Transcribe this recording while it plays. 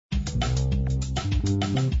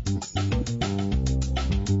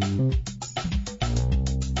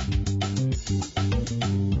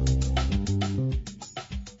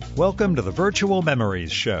Welcome to the Virtual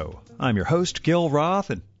Memories Show. I'm your host, Gil Roth,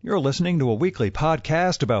 and you're listening to a weekly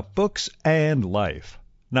podcast about books and life.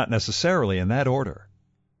 Not necessarily in that order.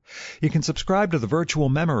 You can subscribe to the Virtual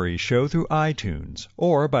Memories Show through iTunes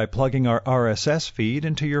or by plugging our RSS feed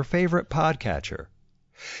into your favorite podcatcher.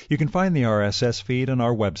 You can find the RSS feed on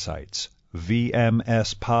our websites,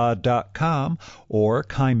 vmspod.com or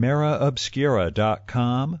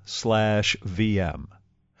chimeraobscura.com/vm.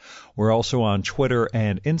 We're also on Twitter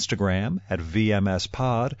and Instagram at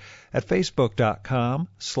VMSPod, at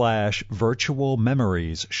Facebook.com/Virtual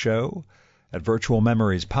Memories Show, at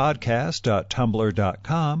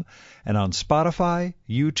virtualmemoriespodcast.tumblr.com, and on Spotify,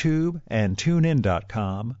 YouTube, and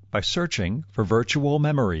TuneIn.com by searching for Virtual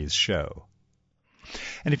Memories Show.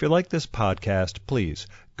 And if you like this podcast, please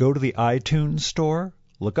go to the iTunes store,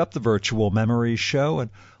 look up the Virtual Memories Show,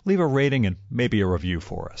 and leave a rating and maybe a review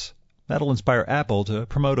for us. That'll inspire Apple to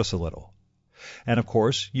promote us a little. And of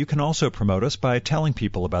course, you can also promote us by telling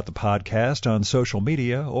people about the podcast on social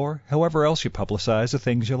media or however else you publicize the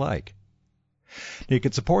things you like. You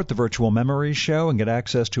can support the Virtual Memories Show and get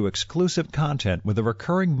access to exclusive content with a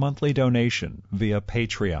recurring monthly donation via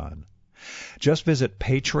Patreon. Just visit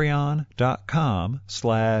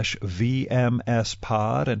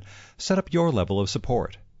patreon.com/VMSPod and set up your level of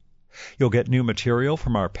support. You'll get new material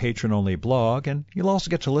from our patron-only blog, and you'll also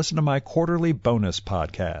get to listen to my quarterly bonus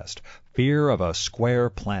podcast, Fear of a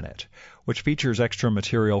Square Planet, which features extra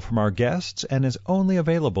material from our guests and is only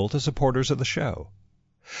available to supporters of the show.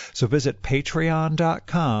 So visit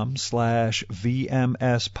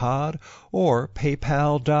patreon.com/VMSPod or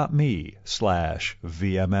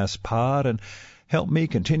paypal.me/VMSPod and help me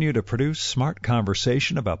continue to produce smart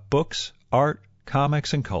conversation about books, art,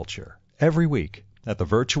 comics, and culture every week at the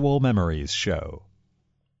Virtual Memories Show.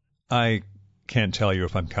 I can't tell you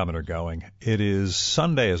if I'm coming or going. It is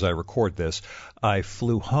Sunday as I record this. I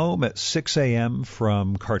flew home at 6 a.m.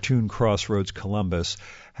 from Cartoon Crossroads, Columbus,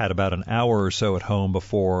 had about an hour or so at home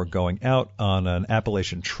before going out on an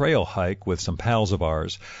Appalachian Trail hike with some pals of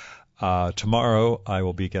ours. Tomorrow I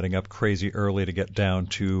will be getting up crazy early to get down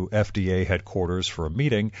to FDA headquarters for a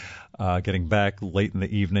meeting, getting back late in the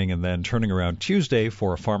evening, and then turning around Tuesday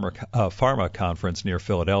for a pharma conference near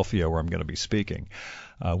Philadelphia where I'm going to be speaking.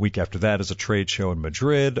 A week after that is a trade show in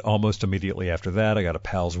Madrid. Almost immediately after that, I got a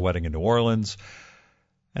pal's wedding in New Orleans.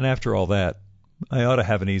 And after all that, I ought to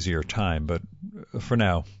have an easier time, but for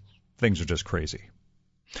now, things are just crazy.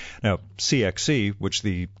 Now, CXC, which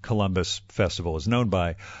the Columbus Festival is known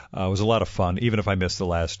by, was a lot of fun, even if I missed the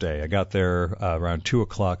last day. I got there around 2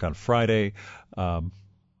 o'clock on Friday,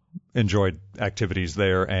 enjoyed activities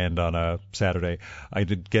there, and on a Saturday. I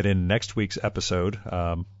did get in next week's episode,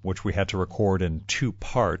 which we had to record in 2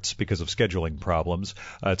 parts because of scheduling problems.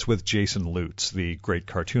 It's with Jason Lutz, the great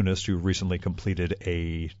cartoonist who recently completed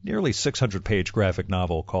a nearly 600-page graphic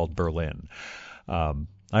novel called Berlin.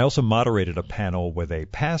 I also moderated a panel with a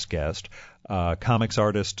past guest, comics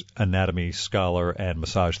artist, anatomy scholar, and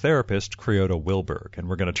massage therapist, Creota Wilberg, and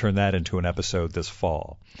we're going to turn that into an episode this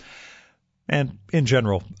fall. And in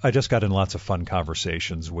general, I just got in lots of fun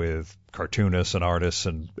conversations with cartoonists and artists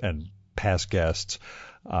and past guests,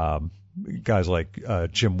 guys like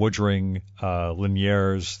Jim Woodring,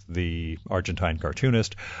 Liniers, the Argentine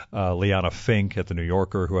cartoonist, Liana Fink at The New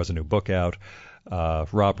Yorker, who has a new book out,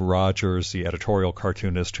 Rob Rogers, the editorial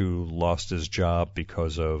cartoonist who lost his job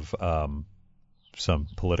because of some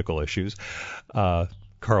political issues,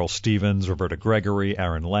 Carl Stevens, Roberta Gregory,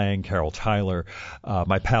 Aaron Lang, Carol Tyler,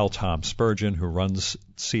 my pal Tom Spurgeon, who runs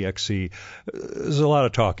CXC. There's a lot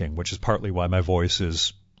of talking, which is partly why my voice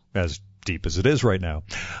is as deep as it is right now.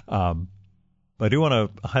 I do want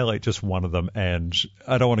to highlight just one of them, and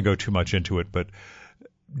I don't want to go too much into it, but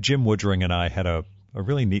Jim Woodring and I had a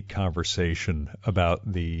really neat conversation about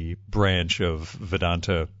the branch of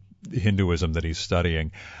Vedanta Hinduism that he's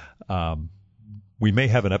studying. We may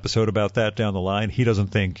have an episode about that down the line. He doesn't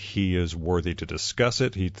think he is worthy to discuss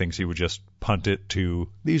it. He thinks he would just punt it to,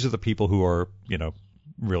 these are the people who are,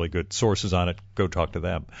 really good sources on it. Go talk to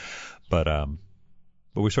them. But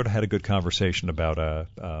we sort of had a good conversation about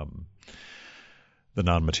the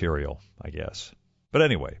non-material, I guess. But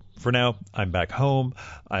anyway, for now, I'm back home.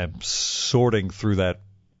 I'm sorting through that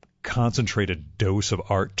concentrated dose of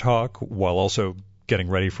art talk while also getting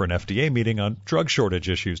ready for an FDA meeting on drug shortage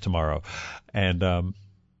issues tomorrow. And I'm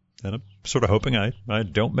sort of hoping I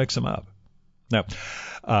don't mix them up. Now,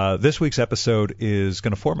 this week's episode is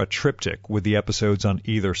going to form a triptych with the episodes on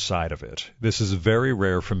either side of it. This is very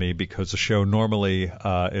rare for me because the show normally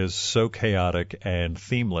is so chaotic and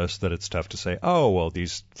themeless that it's tough to say, oh, well,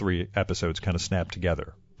 these 3 episodes kind of snap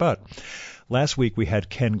together. But last week we had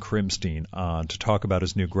Ken Krimstein on to talk about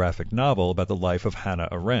his new graphic novel about the life of Hannah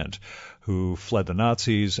Arendt, who fled the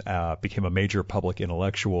Nazis, became a major public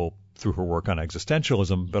intellectual through her work on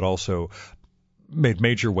existentialism, but also made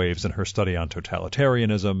major waves in her study on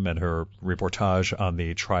totalitarianism and her reportage on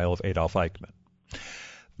the trial of Adolf Eichmann.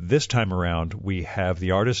 This time around, we have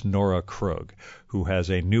the artist Nora Krug, who has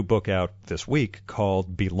a new book out this week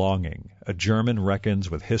called Belonging, A German Reckons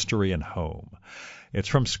with History and Home. It's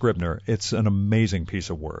from Scribner. It's an amazing piece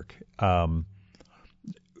of work.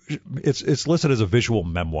 It's listed as a visual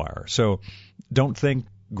memoir, so don't think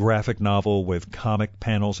graphic novel with comic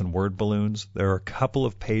panels and word balloons. There are a couple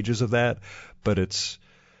of pages of that, but it's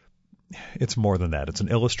more than that. It's an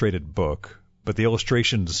illustrated book, but the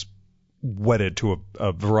illustrations wedded to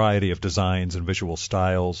a variety of designs and visual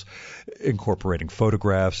styles, incorporating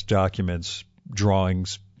photographs, documents,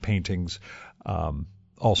 drawings, paintings,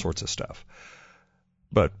 all sorts of stuff.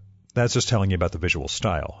 But that's just telling you about the visual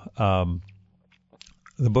style.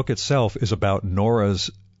 The book itself is about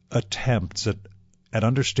Nora's attempts at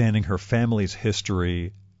understanding her family's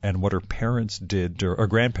history and what her parents did or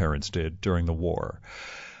grandparents did during the war.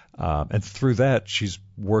 And through that, she's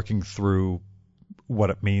working through what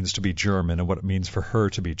it means to be German and what it means for her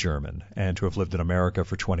to be German and to have lived in America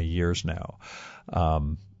for 20 years now.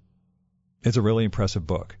 It's a really impressive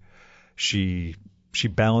book. She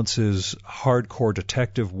balances hardcore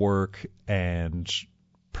detective work and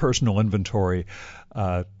personal inventory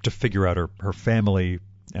to figure out her family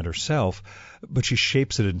and herself, but she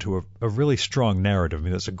shapes it into a really strong narrative. I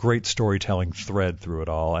mean, there's a great storytelling thread through it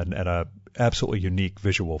all and a absolutely unique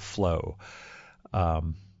visual flow.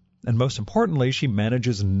 And most importantly, she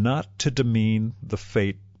manages not to demean the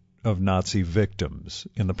fate of Nazi victims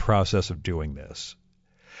in the process of doing this.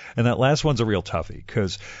 And that last one's a real toughie,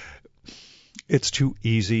 because it's too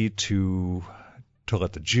easy to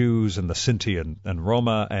let the Jews and the Sinti and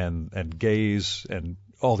Roma and gays and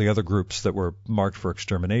all the other groups that were marked for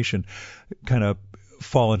extermination kind of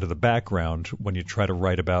fall into the background when you try to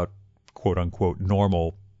write about quote-unquote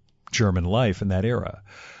normal German life in that era.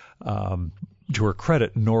 To her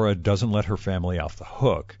credit, Nora doesn't let her family off the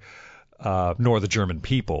hook, nor the German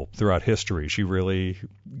people throughout history. She really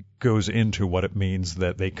goes into what it means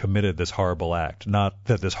that they committed this horrible act, not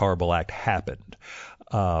that this horrible act happened.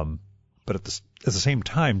 But at the same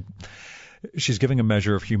time, she's giving a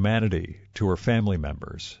measure of humanity to her family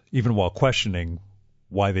members, even while questioning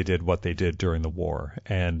why they did what they did during the war,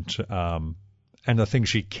 and the things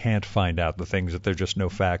she can't find out, the things that there are just no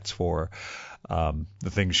facts for,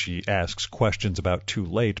 the things she asks questions about too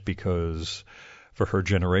late, because for her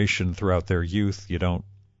generation throughout their youth, you don't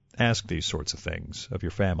ask these sorts of things of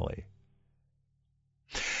your family.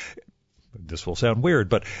 This will sound weird,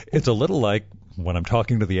 but it's a little like when I'm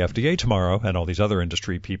talking to the FDA tomorrow, and all these other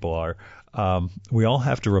industry people are, we all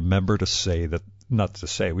have to remember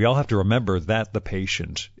we all have to remember that the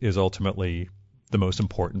patient is ultimately the most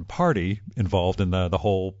important party involved in the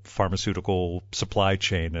whole pharmaceutical supply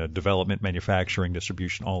chain, development, manufacturing,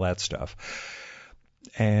 distribution, all that stuff.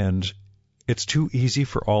 And it's too easy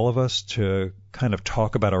for all of us to kind of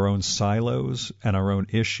talk about our own silos and our own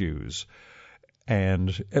issues.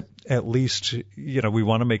 And at least, we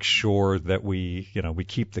want to make sure that we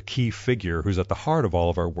keep the key figure who's at the heart of all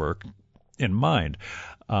of our work in mind.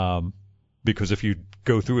 Because if you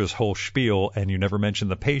go through this whole spiel and you never mention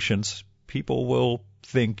the patients, people will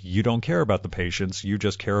think you don't care about the patients. You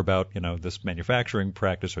just care about, this manufacturing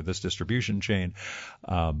practice or this distribution chain.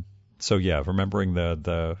 So yeah, remembering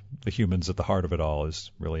the humans at the heart of it all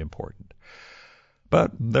is really important.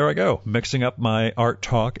 But there I go, mixing up my art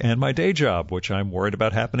talk and my day job, which I'm worried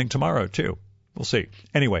about happening tomorrow, too. We'll see.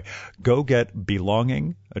 Anyway, go get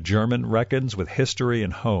Belonging, A German Reckons with History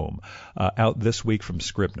and Home, out this week from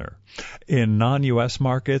Scribner. In non-U.S.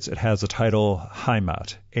 markets, it has the title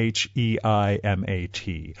Heimat, Heimat.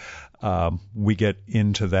 We get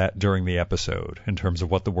into that during the episode in terms of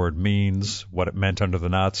what the word means, what it meant under the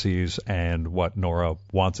Nazis, and what Nora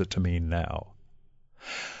wants it to mean now.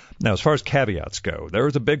 Now, as far as caveats go, there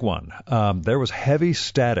was a big one. There was heavy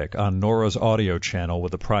static on Nora's audio channel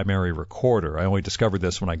with the primary recorder. I only discovered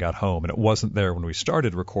this when I got home, and it wasn't there when we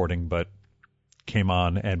started recording, but came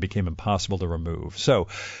on and became impossible to remove. So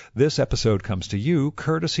this episode comes to you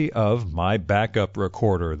courtesy of my backup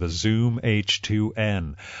recorder, the Zoom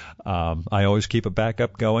H2N. I always keep a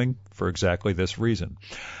backup going for exactly this reason.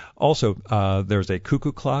 Also, there's a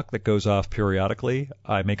cuckoo clock that goes off periodically.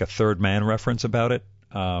 I make a Third Man reference about it.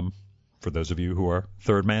 For those of you who are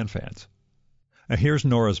Third Man fans. Now here's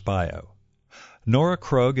Nora's bio. Nora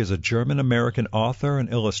Krug is a German-American author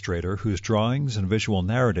and illustrator whose drawings and visual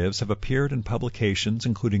narratives have appeared in publications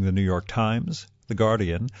including the New York Times, The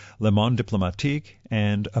Guardian, Le Monde Diplomatique,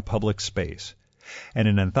 and A Public Space, and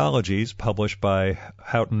in anthologies published by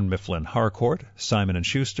Houghton Mifflin Harcourt, Simon &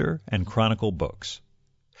 Schuster, and Chronicle Books.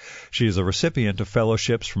 She is a recipient of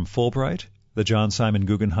fellowships from Fulbright, the John Simon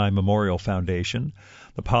Guggenheim Memorial Foundation,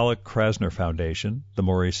 the Pollock Krasner Foundation, the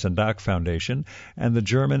Maurice Sendak Foundation, and the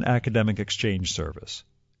German Academic Exchange Service.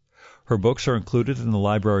 Her books are included in the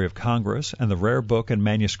Library of Congress and the Rare Book and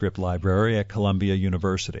Manuscript Library at Columbia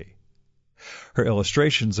University. Her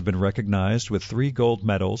illustrations have been recognized with 3 gold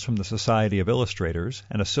medals from the Society of Illustrators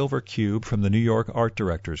and a silver cube from the New York Art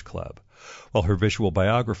Directors Club, while her visual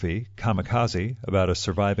biography, Kamikaze, about a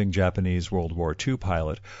surviving Japanese World War II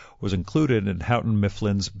pilot, was included in Houghton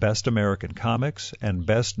Mifflin's Best American Comics and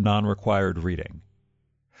Best Non-Required Reading.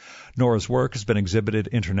 Nora's work has been exhibited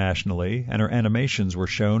internationally, and her animations were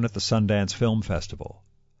shown at the Sundance Film Festival.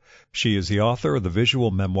 She is the author of the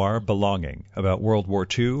visual memoir Belonging, about World War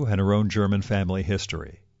II and her own German family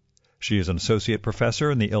history. She is an associate professor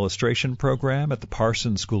in the illustration program at the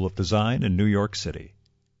Parsons School of Design in New York City.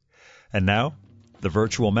 And now, the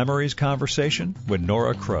Virtual Memories Conversation with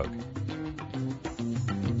Nora Krug.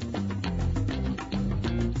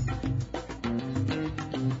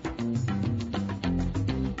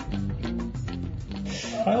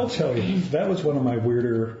 I'll tell you, that was one of my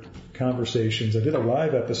weirder conversations. I did a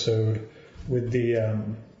live episode with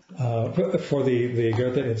for the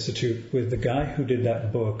Goethe Institute with the guy who did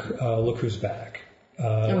that book, Look Who's Back,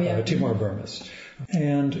 Timur Vermes.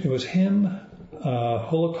 And it was him,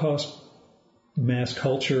 Holocaust mass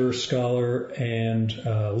culture scholar, and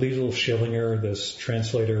Liesl Schillinger, this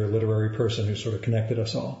translator, literary person who sort of connected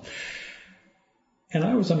us all. And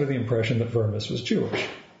I was under the impression that Vermes was Jewish.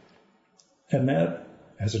 And that,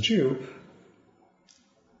 as a Jew,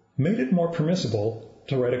 made it more permissible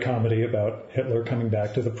to write a comedy about Hitler coming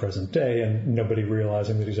back to the present day and nobody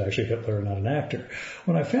realizing that he's actually Hitler and not an actor.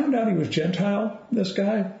 When I found out he was Gentile, this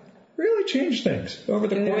guy really changed things over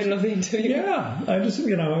the course of the interview. Yeah, I just,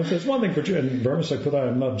 there's one thing for Jew, and Vermes like, but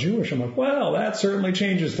I'm not Jewish. I'm like, well, that certainly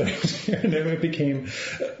changes things. And then it became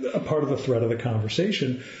a part of the thread of the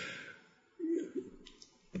conversation.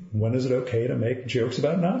 When is it okay to make jokes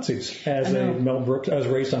about Nazis? I was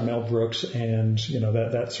raised on Mel Brooks and,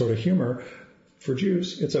 that sort of humor. For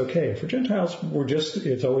Jews, it's okay. For Gentiles,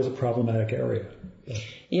 it's always a problematic area.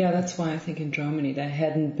 Yeah, that's why I think in Germany there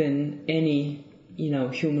hadn't been any,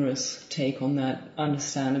 humorous take on that,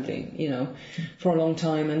 understandably, for a long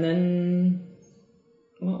time. And then,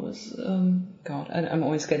 what was, I'm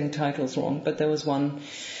always getting titles wrong, but there was one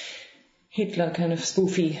Hitler kind of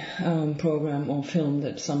spoofy program or film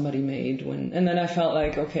that somebody made and then I felt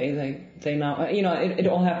like, okay, they now, it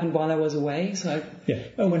all happened while I was away, so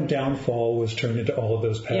when Downfall was turned into all of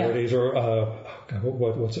those parodies, or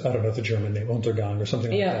what's I don't know the German name, Untergang or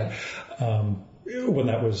something like that. When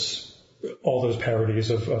that was all those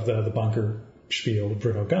parodies of the bunker spiel with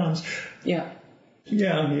Bruno Ganz. Yeah,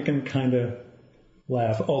 you can kind of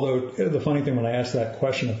laugh. Although the funny thing, when I asked that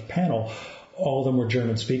question of the panel, all of them were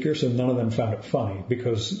German speakers, so none of them found it funny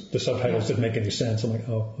because the subtitles didn't make any sense. I'm like,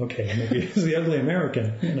 oh, okay, maybe it's the ugly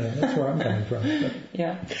American. That's where I'm coming from. But.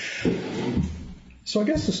 Yeah. So I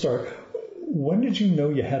guess to start, when did you know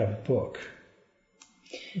you had a book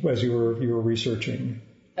as you were researching?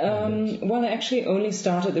 Well, I actually only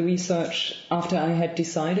started the research after I had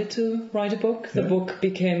decided to write a book. The book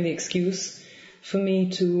became the excuse for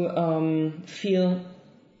me to feel.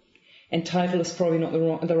 Entitled is probably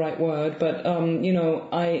not the right word, but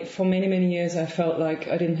for many years I felt like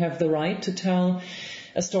I didn't have the right to tell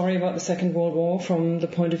a story about the Second World War from the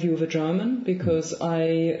point of view of a German, because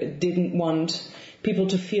I didn't want people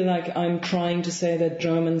to feel like I'm trying to say that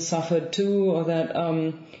Germans suffered too, or that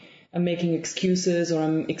I'm making excuses, or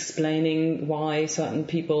I'm explaining why certain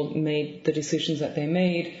people made the decisions that they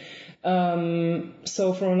made.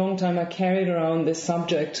 So for a long time I carried around this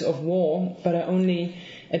subject of war, but I only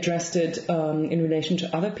addressed it in relation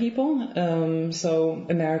to other people. So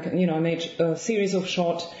American, I made a series of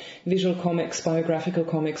short visual comics, biographical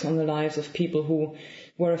comics on the lives of people who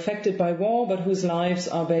were affected by war, but whose lives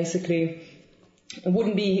are basically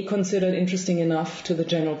wouldn't be considered interesting enough to the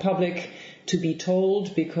general public to be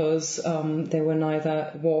told, because they were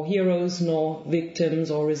neither war heroes nor victims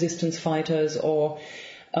or resistance fighters or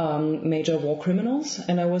major war criminals.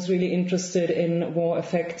 And I was really interested in war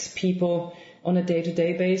affects people on a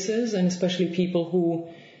day-to-day basis, and especially people who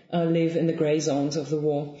live in the gray zones of the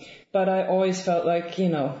war. But I always felt like,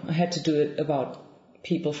 I had to do it about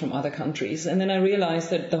people from other countries. And then I realized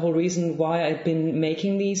that the whole reason why I'd been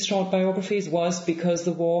making these short biographies was because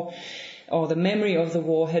the war, or the memory of the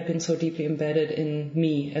war, had been so deeply embedded in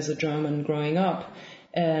me as a German growing up,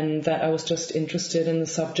 and that I was just interested in the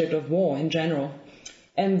subject of war in general.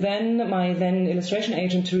 And then my then illustration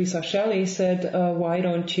agent, Teresa Shelley, said, why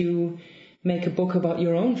don't you make a book about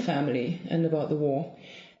your own family and about the war?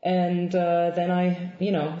 And then I,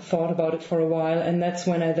 thought about it for a while, and that's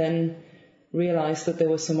when I then realized that there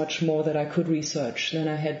was so much more that I could research than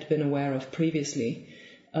I had been aware of previously.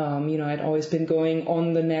 I'd always been going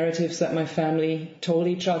on the narratives that my family told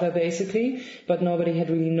each other, basically, but nobody had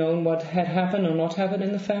really known what had happened or not happened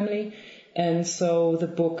in the family. And so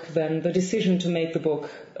the decision to make the book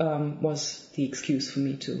was the excuse for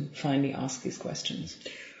me to finally ask these questions.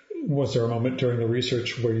 Was there a moment during the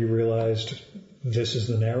research where you realized this is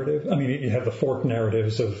the narrative? I mean, you have the forked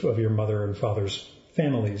narratives of your mother and father's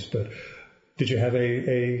families, but did you have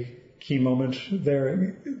a key moment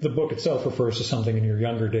there? The book itself refers to something in your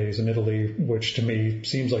younger days in Italy, which to me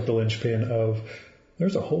seems like the linchpin of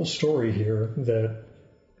there's a whole story here that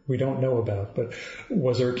we don't know about. But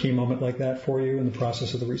was there a key moment like that for you in the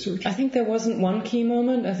process of the research? I think there wasn't one key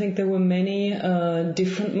moment. I think there were many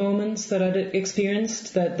different moments that I'd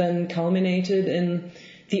experienced that then culminated in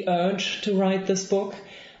the urge to write this book.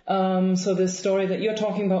 So the story that you're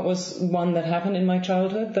talking about was one that happened in my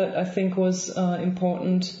childhood that I think was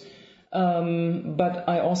important. But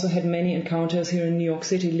I also had many encounters here in New York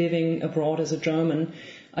City living abroad as a German.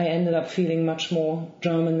 I ended up feeling much more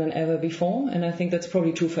German than ever before. And I think that's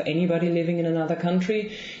probably true for anybody living in another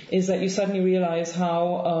country, is that you suddenly realize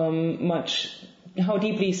how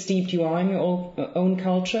deeply steeped you are in your own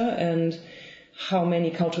culture and how many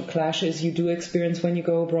cultural clashes you do experience when you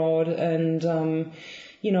go abroad. And,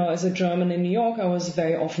 as a German in New York, I was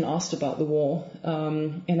very often asked about the war.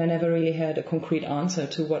 And I never really had a concrete answer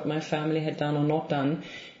to what my family had done or not done.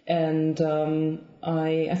 And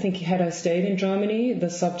I think had I stayed in Germany, the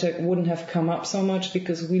subject wouldn't have come up so much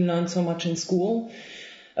because we learned so much in school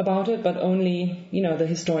about it, but only, the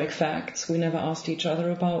historic facts. We never asked each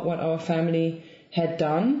other about what our family had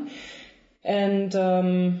done. And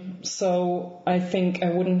so I think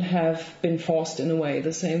I wouldn't have been forced in a way,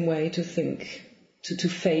 the same way to think, to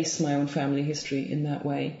face my own family history in that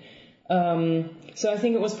way. So I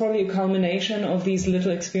think it was probably a culmination of these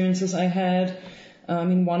little experiences I had.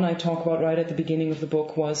 One I talk about right at the beginning of the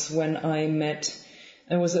book was when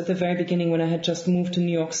it was at the very beginning when I had just moved to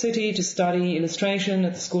New York City to study illustration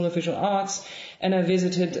at the School of Visual Arts, and I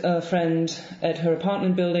visited a friend at her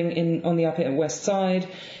apartment building on the Upper West Side,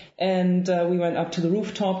 and we went up to the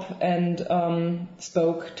rooftop and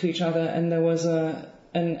spoke to each other, and there was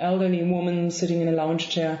an elderly woman sitting in a lounge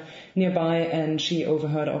chair nearby, and she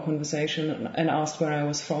overheard our conversation and asked where I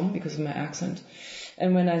was from because of my accent.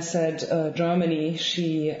 And when I said Germany,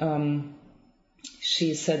 she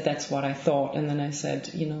said that's what I thought. And then I said,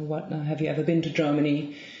 have you ever been to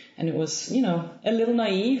Germany? And it was, a little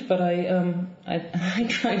naive, but I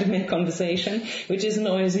tried to make conversation, which isn't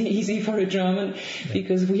always easy for a German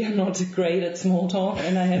because we are not great at small talk.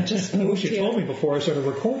 And I had just moved here. You told me before I started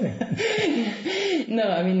recording.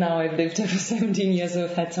 No, now I've lived here for 17 years, so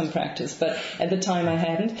I've had some practice, but at the time I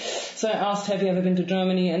hadn't. So I asked, have you ever been to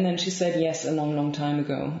Germany? And then she said yes, a long, long time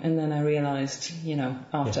ago. And then I realized,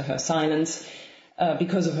 after her silence,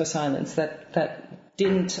 because of her silence, that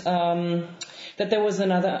there was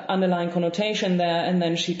another underlying connotation there. And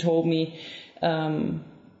then she told me,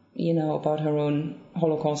 about her own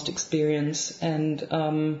Holocaust experience. And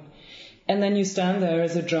then you stand there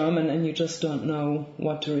as a German and you just don't know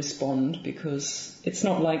what to respond, because it's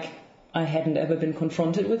not like I hadn't ever been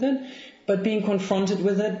confronted with it, but being confronted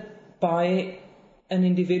with it by an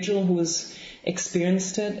individual who has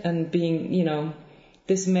experienced it and being,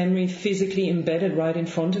 this memory physically embedded right in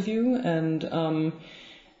front of you. And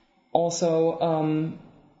also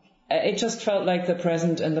it just felt like the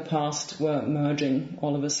present and the past were merging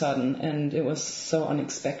all of a sudden, and it was so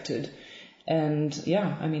unexpected. And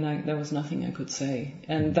there was nothing I could say.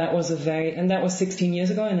 And that was 16 years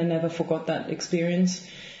ago, and I never forgot that experience.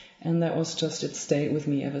 And that was just, it stayed with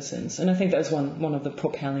me ever since. And I think that's one of the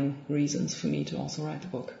propelling reasons for me to also write the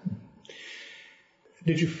book.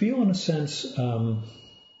 Did you feel, in a sense,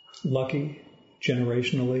 lucky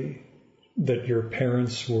generationally that your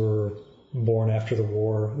parents were born after the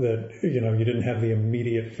war, that, you didn't have the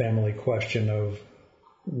immediate family question of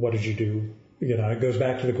what did you do? It goes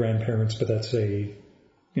back to the grandparents, but that's a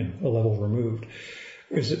level removed.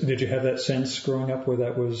 Did you have that sense growing up where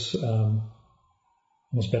that was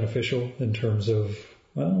most beneficial in terms of,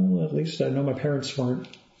 well, at least I know my parents weren't,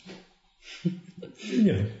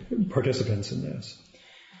 participants in this?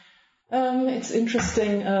 It's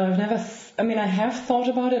interesting. I have thought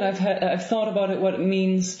about it. I've thought about it, what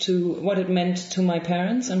it meant to my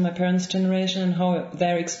parents and my parents' generation, and how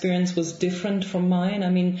their experience was different from mine. I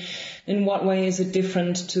mean, in what way is it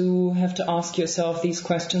different to have to ask yourself these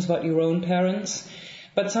questions about your own parents?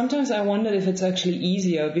 But sometimes I wondered if it's actually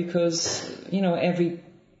easier because, every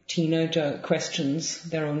teenager questions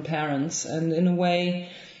their own parents, and in a way,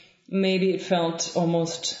 maybe it felt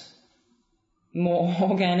almost more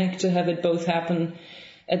organic to have it both happen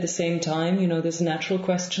at the same time, this natural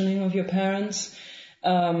questioning of your parents.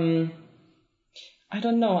 I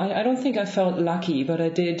don't know. I don't think I felt lucky, but I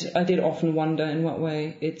did often wonder in what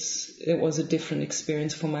way it was a different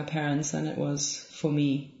experience for my parents than it was for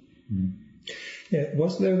me. Mm. Yeah,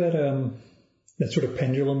 was there that sort of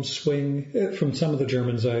pendulum swing from some of the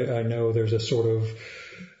Germans? I know there's a sort of,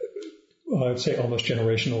 I'd say almost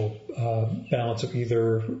generational balance of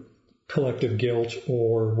either collective guilt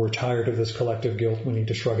or we're tired of this collective guilt, we need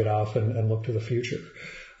to shrug it off and look to the future.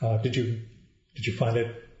 Did you find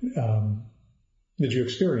it, did you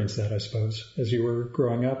experience that, I suppose, as you were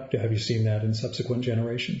growing up? Have you seen that in subsequent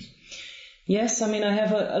generations? Yes, I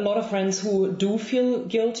have a lot of friends who do feel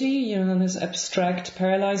guilty, this abstract,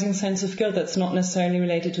 paralyzing sense of guilt that's not necessarily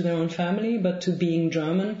related to their own family, but to being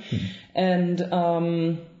German. Mm-hmm.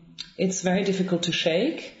 And it's very difficult to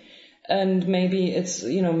shake. And maybe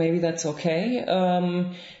maybe that's okay.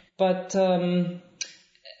 But the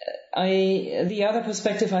other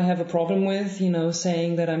perspective I have a problem with,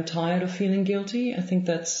 saying that I'm tired of feeling guilty. I think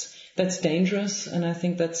that's dangerous. And I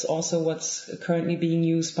think that's also what's currently being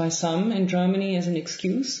used by some in Germany as an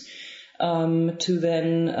excuse, to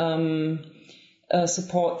then,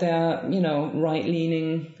 support their,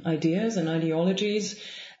 right-leaning ideas and ideologies.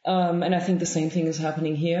 And I think the same thing is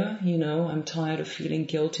happening here. I'm tired of feeling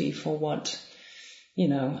guilty for what, we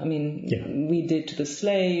did to the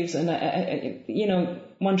slaves. And,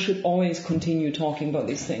 one should always continue talking about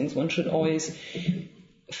these things. One should always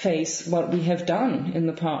face what we have done in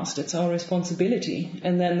the past. It's our responsibility.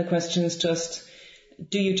 And then the question is just,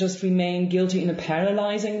 do you just remain guilty in a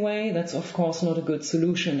paralyzing way? That's, of course, not a good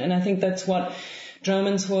solution. And I think that's what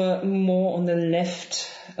Germans who are more on the left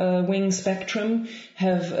wing spectrum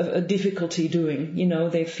have a difficulty doing.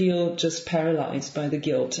 They feel just paralyzed by the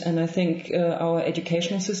guilt. And I think our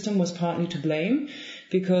educational system was partly to blame,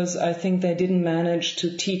 because I think they didn't manage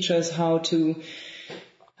to teach us how to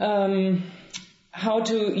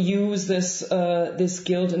use this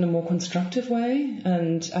guilt in a more constructive way.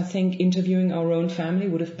 And I think interviewing our own family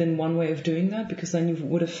would have been one way of doing that, because then you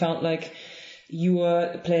would have felt like you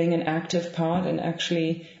were playing an active part in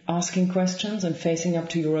actually asking questions and facing up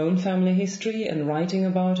to your own family history and writing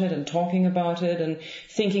about it and talking about it and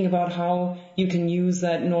thinking about how you can use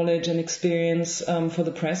that knowledge and experience for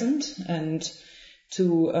the present and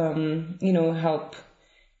to, help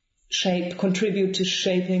contribute to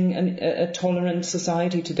shaping a tolerant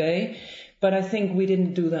society today. But I think we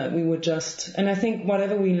didn't do that. We were and I think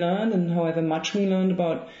whatever we learned and however much we learned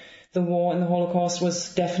about the war and the Holocaust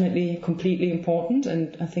was definitely completely important,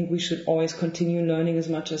 and I think we should always continue learning as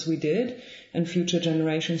much as we did, and future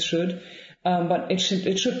generations should. But it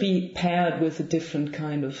should be paired with a different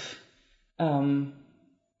kind of,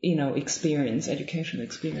 experience, educational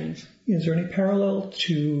experience. Is there any parallel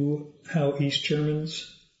to how East Germans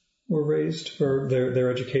were raised, or their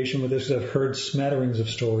education with this? I've heard smatterings of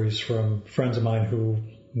stories from friends of mine who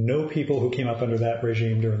know people who came up under that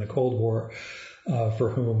regime during the Cold War, for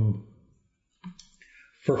whom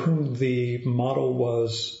the model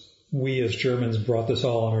was, we as Germans brought this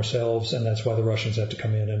all on ourselves, and that's why the Russians had to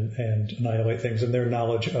come in and annihilate things. And their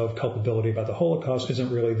knowledge of culpability about the Holocaust isn't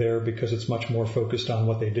really there, because it's much more focused on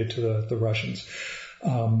what they did to the Russians,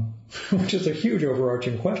 which is a huge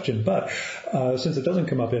overarching question. But since it doesn't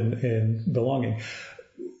come up in belonging,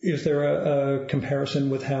 is there a comparison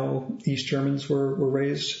with how East Germans were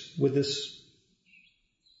raised with this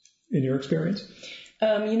in your experience?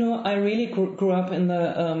 I really grew up in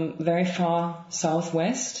the very far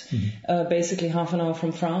southwest, mm-hmm. Basically half an hour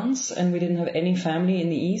from France, and we didn't have any family in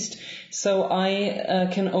the east. So I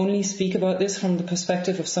can only speak about this from the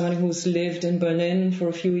perspective of someone who's lived in Berlin for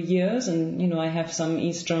a few years, and I have some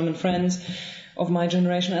East German friends of my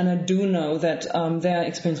generation, and I do know that their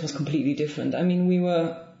experience was completely different. I mean, we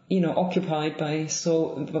were occupied by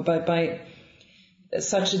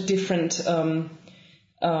such a different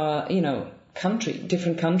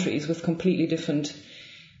different countries with completely different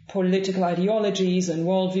political ideologies and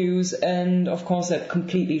worldviews, and of course that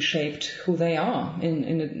completely shaped who they are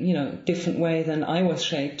in a different way than I was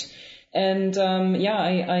shaped And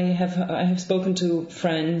I have spoken to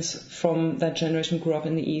friends from that generation who grew up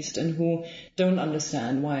in the East and who don't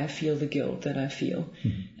understand why I feel the guilt that I feel.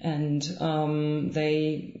 And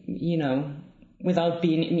they, without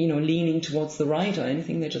being, leaning towards the right or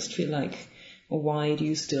anything, they just feel like, well, why do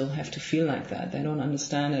you still have to feel like that? They don't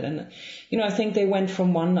understand it. And, I think they went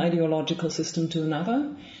from one ideological system to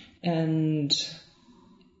another, and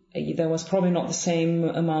there was probably not the same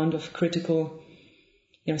amount of critical,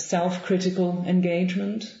 self-critical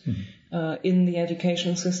engagement in the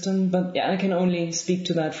educational system. But I can only speak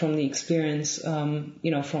to that from the experience,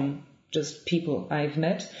 from just people I've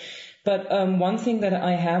met. But one thing that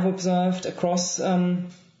I have observed across,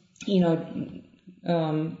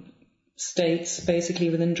 states,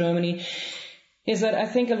 basically within Germany, is that I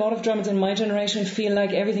think a lot of Germans in my generation feel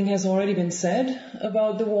like everything has already been said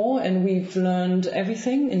about the war and we've learned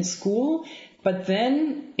everything in school. But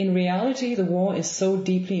then, in reality, the war is so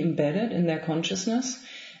deeply embedded in their consciousness.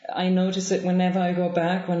 I notice it whenever I go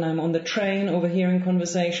back, when I'm on the train, overhearing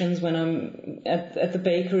conversations, when I'm at the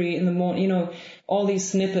bakery in the morning, all these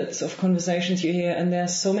snippets of conversations you hear, and there are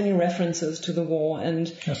so many references to the war. And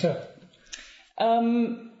How's that?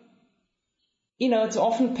 It's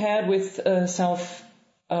often paired with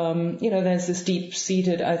there's this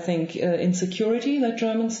deep-seated, I think, insecurity that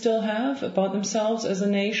Germans still have about themselves as a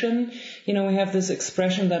nation. We have this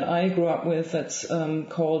expression that I grew up with that's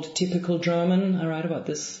called typical German. I write about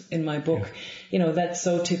this in my book. Yeah. That's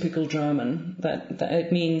so typical German, that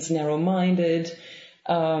it means narrow-minded,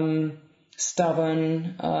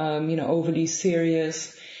 stubborn, overly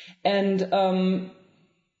serious. And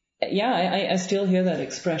I still hear that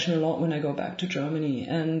expression a lot when I go back to Germany.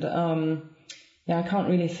 And I can't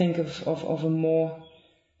really think of a more...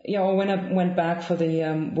 or when I went back for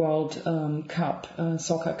the World Cup,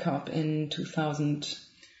 Soccer Cup in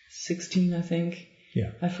 2016, I think.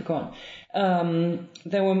 Yeah. I forgot.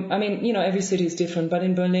 There were, every city is different, but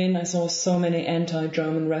in Berlin I saw so many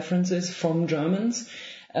anti-German references from Germans.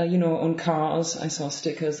 On cars, I saw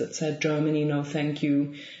stickers that said Germany, no thank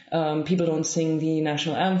you. People don't sing the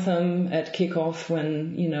national anthem at kickoff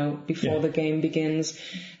when, before the game begins.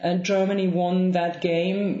 And Germany won that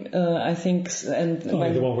game, I think. And the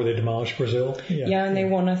one where they demolished Brazil? Yeah, and they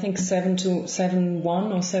won, I think, 7-1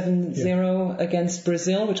 or 7-0 against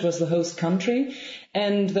Brazil, which was the host country.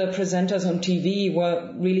 And the presenters on TV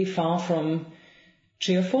were really far from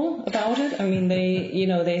cheerful about it.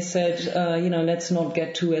 They said, let's not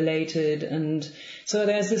get too elated. And so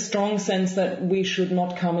there's this strong sense that we should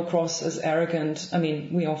not come across as arrogant.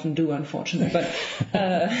 We often do, unfortunately, but,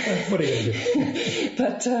 what are you going to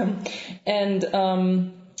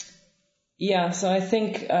do? So I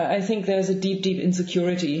think there's a deep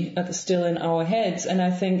insecurity still in our heads. And I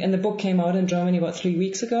think, and the book came out in Germany about 3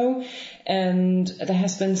 weeks ago, and there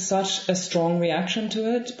has been such a strong reaction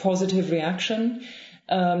to it, positive reaction,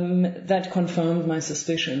 that confirmed my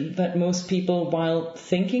suspicion that most people, while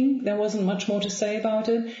thinking there wasn't much more to say about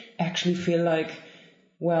it, actually feel like,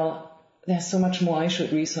 well, there's so much more I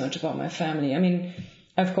should research about my family.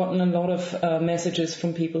 I've gotten a lot of messages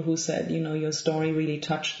from people who said, your story really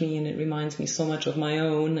touched me and it reminds me so much of my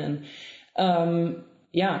own. And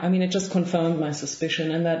it just confirmed my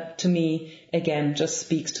suspicion. And that, to me, again, just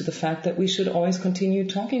speaks to the fact that we should always continue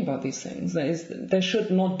talking about these things. There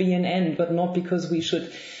should not be an end, but not because we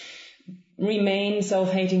should remain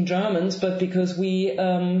self-hating Germans, but because we,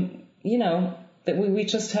 that we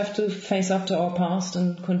just have to face up to our past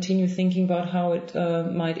and continue thinking about how it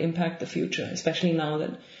might impact the future, especially now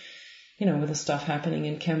that, with the stuff happening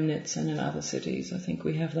in Chemnitz and in other cities. I think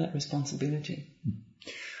we have that responsibility.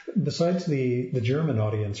 Besides the German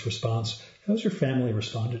audience response, how's your family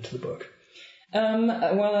responded to the book?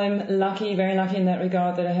 Well, I'm lucky, very lucky in that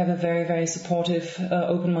regard, that I have a very, very supportive,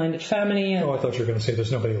 open-minded family. I thought you were going to say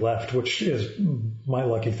there's nobody left, which is my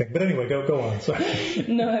lucky thing. But anyway, go on. Sorry.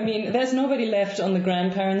 No, there's nobody left on the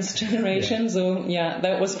grandparents' generation. Yeah. So,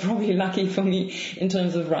 that was probably lucky for me in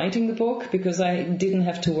terms of writing the book, because I didn't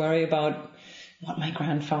have to worry about what my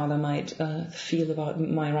grandfather might feel about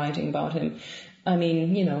my writing about him.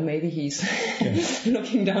 Maybe he's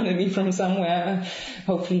looking down at me from somewhere,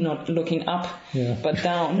 hopefully not looking up, but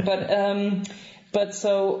down. And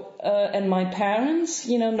my parents,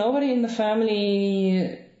 nobody in the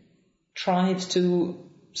family tried to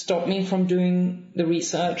stop me from doing the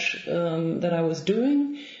research that I was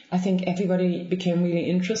doing. I think everybody became really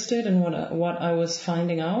interested in what I was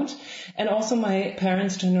finding out. And also my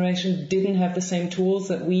parents' generation didn't have the same tools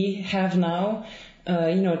that we have now.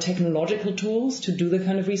 Technological tools to do the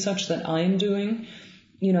kind of research that I'm doing.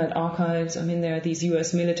 at archives. I mean, there are these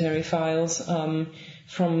U.S. military files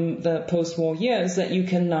from the post-war years that you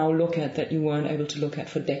can now look at that you weren't able to look at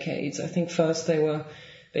for decades. I think first they were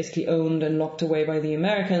basically owned and locked away by the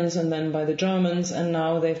Americans and then by the Germans, and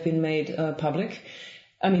now they've been made public.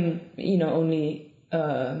 I mean, only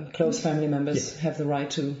close family members have the right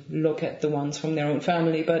to look at the ones from their own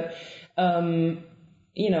family, but my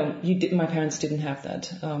parents didn't have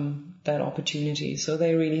that opportunity, so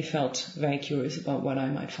they really felt very curious about what I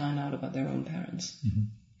might find out about their own parents. Mm-hmm.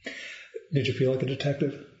 Did you feel like a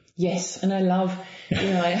detective? Yes, and I love,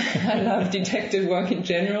 I love detective work in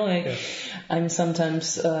general. I'm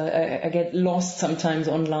sometimes, I get lost sometimes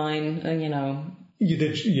online, You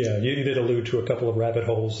did allude to a couple of rabbit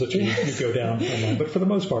holes that you go down online, but for the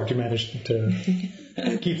most part you managed to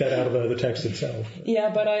keep that out of the text itself. Yeah,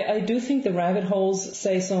 but I do think the rabbit holes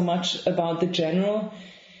say so much about the general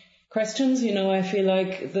questions. I feel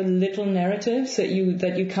like the little narratives that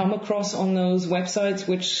you come across on those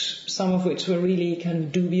websites, some of which were really kind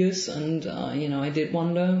of dubious, and I did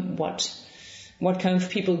wonder what kind of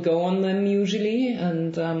people go on them usually,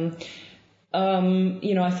 and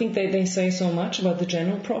I think they say so much about the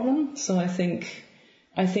general problem. So I think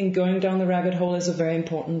going down the rabbit hole is a very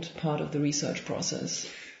important part of the research process.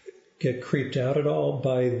 Get creeped out at all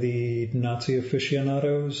by the Nazi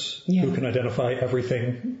aficionados who can identify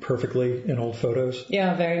everything perfectly in old photos?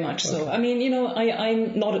 Yeah, very much so. I mean,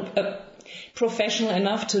 I'm not a professional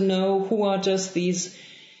enough to know who are just these.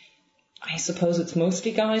 I suppose it's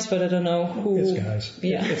mostly guys, but I don't know who. It's guys.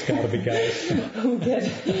 Yeah, it's got to be guys. who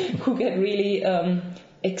get really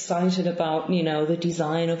excited about the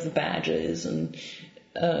design of the badges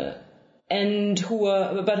and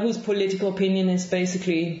whose political opinion is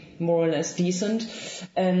basically more or less decent,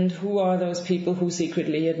 and who are those people who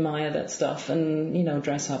secretly admire that stuff and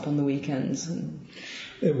dress up on the weekends.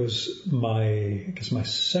 It was my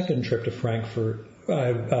second trip to Frankfurt. I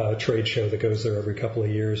have a trade show that goes there every couple of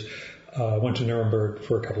years. Went to Nuremberg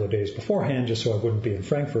for a couple of days beforehand just so I wouldn't be in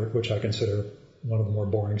Frankfurt, which I consider one of the more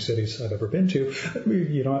boring cities I've ever been to.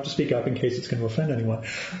 You don't have to speak up in case it's going to offend anyone.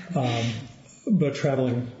 But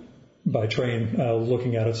traveling by train,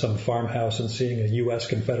 looking out at some farmhouse and seeing a U.S.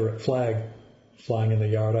 Confederate flag flying in the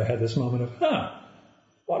yard, I had this moment of,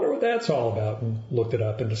 wonder what that's all about, and looked it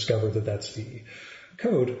up and discovered that that's the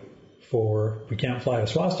code for we can't fly a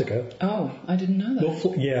swastika. Oh, I didn't know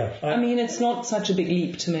that. I mean, it's not such a big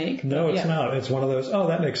leap to make. No, it's not. It's one of those,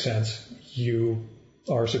 that makes sense. You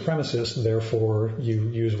are a supremacist, therefore you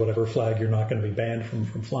use whatever flag you're not going to be banned from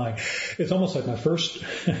flying. It's almost like my first,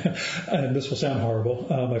 and this will sound horrible,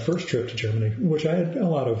 my first trip to Germany, which I had a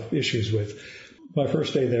lot of issues with. My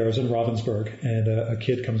first day there, I was in Ravensburg, and a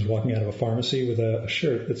kid comes walking out of a pharmacy with a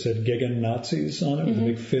shirt that said Gegen Nazis on it, with a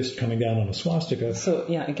big fist coming down on a swastika. So,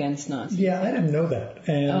 against Nazis. Yeah, I didn't know that.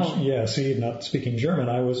 And, not speaking German,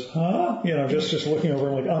 I was, just looking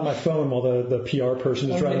over on my phone while the PR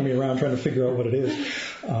person is driving me around trying to figure out what it is.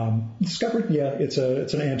 Discovered, it's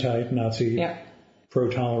an anti-Nazi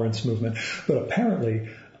pro-tolerance movement. But apparently,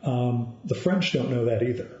 the French don't know that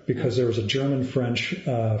either, because there was a German-French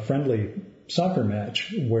friendly soccer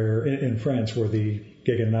match in France where the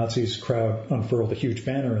Gegen Nazis crowd unfurled a huge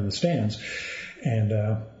banner in the stands and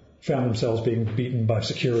found themselves being beaten by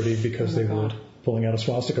security because they were pulling out a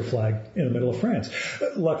swastika flag in the middle of France.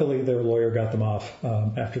 Luckily, their lawyer got them off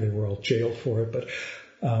after they were all jailed for it. But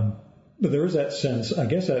there was that sense, I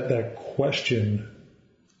guess, that question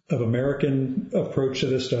of American approach to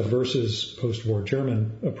this stuff versus post-war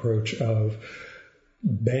German approach of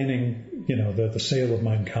banning, the sale of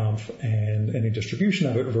Mein Kampf and any distribution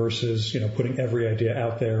of it versus, putting every idea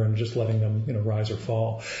out there and just letting them, rise or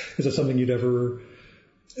fall. Is that something you'd ever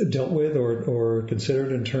dealt with or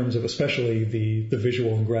considered in terms of especially the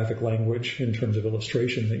visual and graphic language in terms of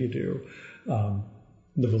illustration that you do,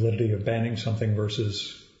 the validity of banning something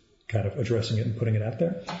versus kind of addressing it and putting it out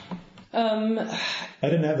there? I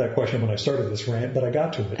didn't have that question when I started this rant, but I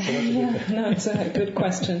got to it. So no, it's a good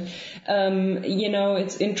question.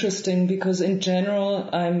 It's interesting because in general,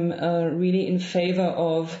 I'm really in favor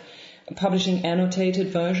of publishing annotated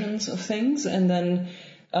versions of things and then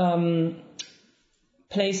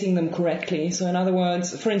placing them correctly. So in other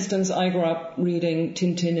words, for instance, I grew up reading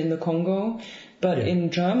Tintin in the Congo. But in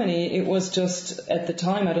Germany, it was just at the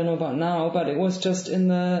time, I don't know about now, but it was just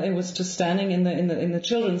standing in the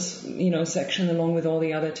children's, section along with all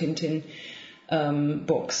the other Tintin,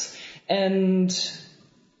 books. And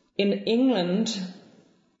in England,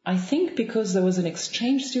 I think because there was an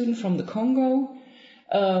exchange student from the Congo,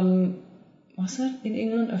 was that in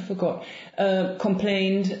England? I forgot.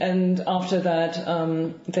 Complained, and after that,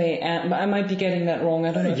 I might be getting that wrong.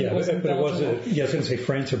 I don't know if it was in Belgium. I was going to say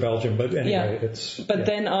France or Belgium, but anyway, it's... But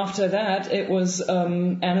then after that, it was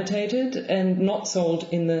annotated and not sold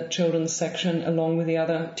in the children's section along with the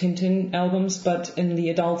other Tintin albums, but in the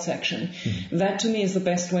adult section. Mm-hmm. That to me is the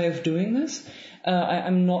best way of doing this.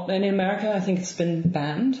 I'm not, and in America, I think it's been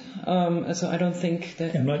banned. So I don't think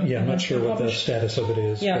that... I'm not sure what the status of it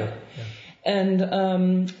is. Yeah. But, yeah.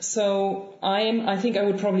 And so I think I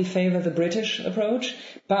would probably favor the British approach.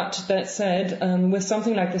 But that said, with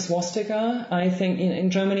something like the swastika, I think in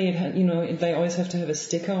Germany, they always have to have a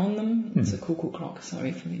sticker on them. Mm-hmm. It's a cuckoo clock.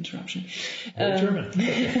 Sorry for the interruption. German.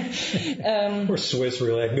 Okay. Or Swiss,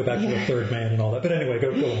 really. I can go back to the third man and all that. But anyway,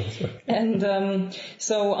 go on. And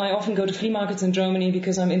so I often go to flea markets in Germany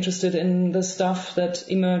because I'm interested in the stuff that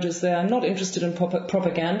emerges there. I'm not interested in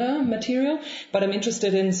propaganda material, but I'm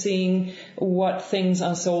interested in seeing what things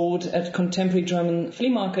are sold at contemporary German flea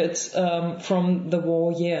markets from the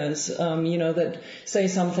war years, that say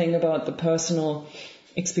something about the personal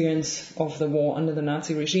experience of the war under the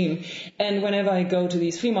Nazi regime. And whenever I go to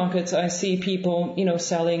these flea markets, I see people,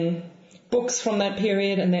 selling books from that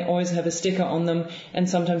period, and they always have a sticker on them. And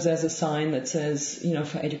sometimes there's a sign that says,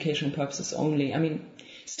 for educational purposes only. I mean,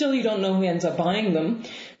 still you don't know who ends up buying them,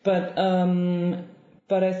 but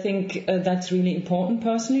I think that's really important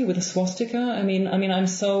personally with the swastika. I mean, I'm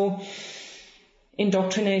so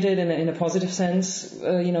indoctrinated in a positive sense,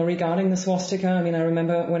 regarding the swastika. I mean, I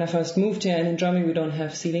remember when I first moved here, and in Germany we don't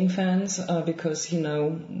have ceiling fans because,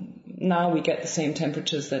 now we get the same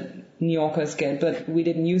temperatures that New Yorkers get, but we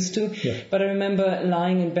didn't used to. Yeah. But I remember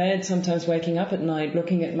lying in bed, sometimes waking up at night,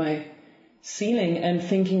 looking at my ceiling and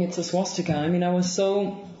thinking it's a swastika. I mean,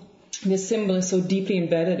 this symbol is so deeply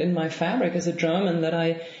embedded in my fabric as a German that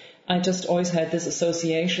I just always had this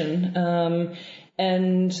association.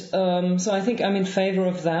 So I think I'm in favor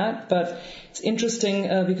of that, but it's interesting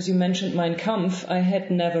because you mentioned Mein Kampf. I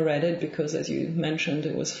had never read it because, as you mentioned,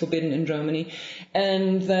 it was forbidden in Germany.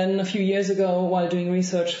 And then a few years ago, while doing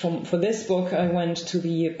research for this book, I went to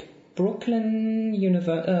the Brooklyn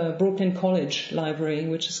College Library,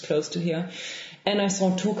 which is close to here. And I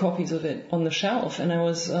saw 2 copies of it on the shelf, and I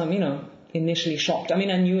was, initially shocked. I mean,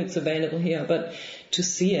 I knew it's available here, but to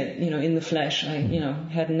see it, in the flesh, I,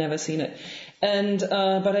 had never seen it. And,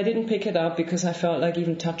 but I didn't pick it up because I felt like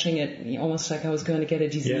even touching it, almost like I was going to get a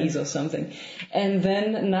disease or something. And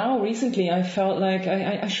then now recently I felt like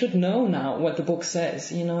I should know now what the book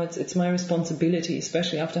says. It's my responsibility,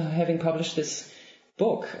 especially after having published this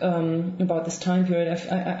book, about this time period.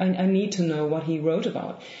 I need to know what he wrote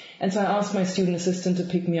about. And so I asked my student assistant to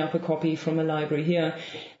pick me up a copy from a library here.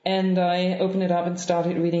 And I opened it up and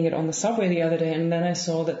started reading it on the subway the other day. And then I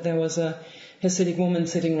saw that there was a Hasidic woman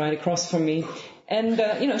sitting right across from me. And,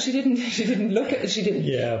 she didn't look at it. She didn't,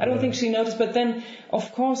 I don't think she noticed. But then,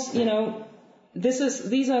 of course,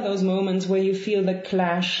 these are those moments where you feel the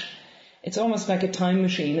clash. It's almost like a time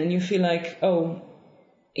machine, and you feel like,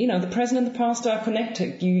 the present and the past are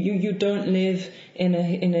connected. You don't live in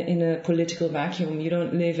a political vacuum. You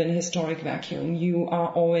don't live in a historic vacuum. You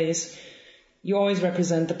always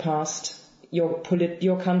represent the past,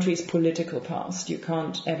 your country's political past. You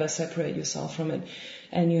can't ever separate yourself from it,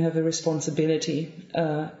 and you have a responsibility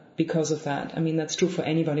because of that. I mean, that's true for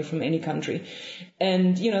anybody from any country,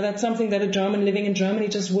 and that's something that a German living in Germany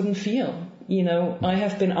just wouldn't feel. I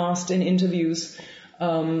have been asked in interviews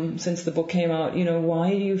since the book came out, why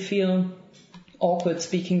do you feel awkward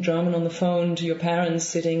speaking German on the phone to your parents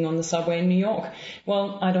sitting on the subway in New York?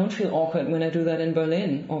 Well, I don't feel awkward when I do that in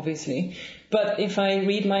Berlin, obviously. But if I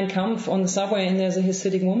read Mein Kampf on the subway and there's a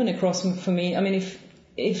Hasidic woman across from me, I mean,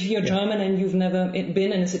 if you're German and you've never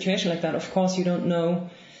been in a situation like that, of course you don't know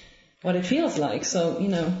what it feels like. So,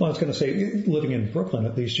 Well, I was going to say, living in Brooklyn,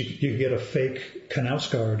 at least you get a fake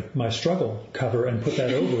Knausgaard, My Struggle cover and put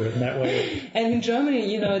that over it, and that way... And in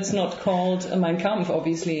Germany, it's not called Mein Kampf,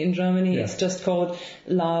 obviously. In Germany, it's just called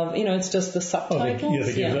Love. It's just the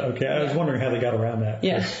subtitles. Okay. I was wondering how they got around that.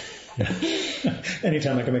 Yeah.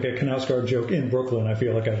 Anytime I can make a Knausgaard joke in Brooklyn, I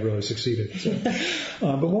feel like I've really succeeded. So.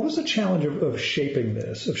 But what was the challenge of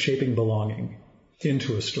shaping belonging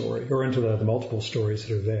into a story, or into the multiple stories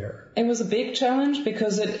that are there? It was a big challenge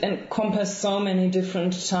because it encompassed so many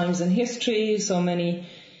different times in history, so many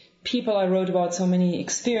people I wrote about, so many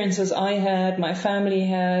experiences I had, my family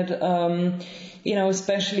had,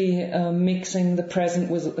 especially mixing the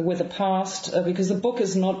present with the past, because the book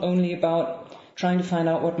is not only about trying to find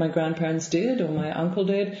out what my grandparents did or my uncle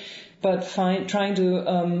did, but trying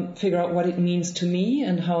to figure out what it means to me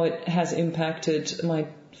and how it has impacted my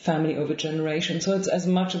family over generations. So it's as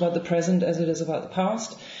much about the present as it is about the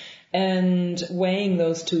past. And weighing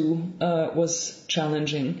those two was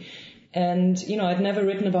challenging. And, I'd never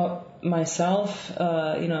written about myself.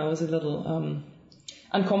 I was a little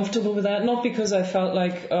uncomfortable with that. Not because I felt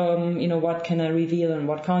like, what can I reveal and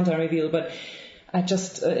what can't I reveal, but I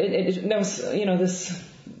just, there was, this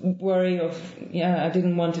worry of, I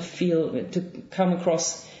didn't want to come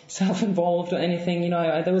across self-involved or anything.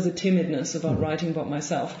 There was a timidness about writing about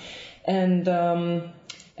myself. And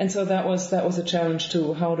so that was a challenge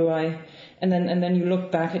too. How do I, and then you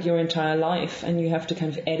look back at your entire life and you have to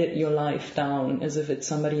kind of edit your life down as if it's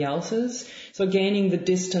somebody else's. So gaining the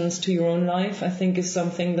distance to your own life, I think, is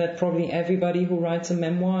something that probably everybody who writes a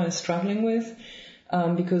memoir is struggling with,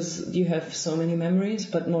 because you have so many memories,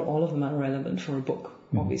 but not all of them are relevant for a book,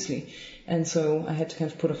 obviously. And so I had to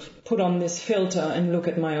kind of put on this filter and look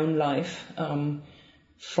at my own life,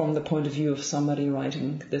 from the point of view of somebody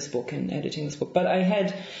writing this book and editing this book. But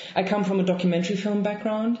I come from a documentary film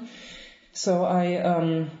background, so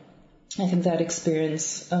I think that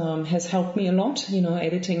experience has helped me a lot.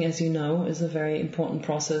 Editing, as you know, is a very important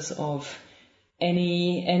process of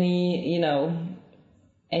any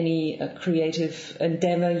creative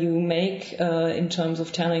endeavor you make in terms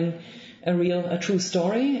of telling a true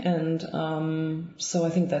story, and so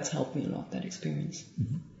I think that's helped me a lot, that experience.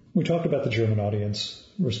 Mm-hmm. We talked about the German audience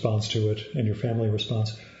response to it and your family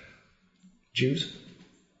response. Jews?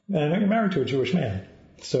 I know you're married to a Jewish man,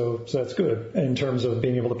 so that's good in terms of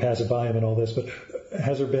being able to pass it by him and all this, but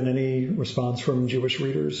has there been any response from Jewish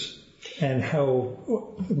readers? And how,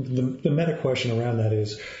 the meta question around that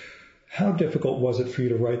is, how difficult was it for you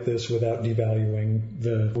to write this without devaluing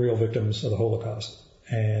the real victims of the Holocaust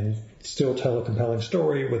and still tell a compelling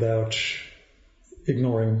story without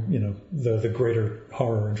ignoring, the greater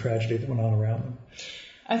horror and tragedy that went on around them?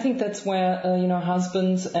 I think that's where,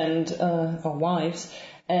 husbands and, or wives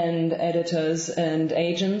and editors and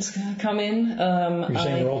agents come in. You're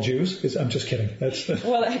saying they're all Jews? I'm just kidding.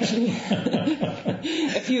 Well, actually,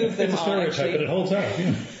 a few of them it's a stereotype, but it holds out.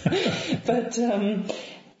 Yeah. But,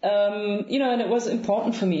 and it was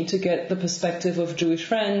important for me to get the perspective of Jewish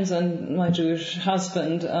friends and my Jewish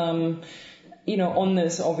husband, on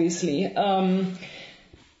this, obviously.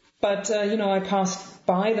 But I passed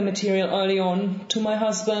by the material early on to my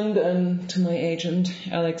husband and to my agent,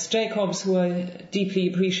 Alex Jacobs, who I deeply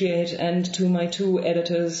appreciate, and to my two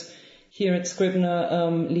editors here at Scribner,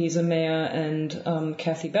 Lisa Mayer and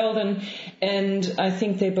Kathy Belden. And I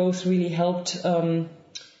think they both really helped,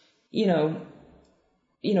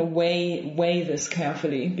 weigh this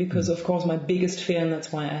carefully, because of course my biggest fear, and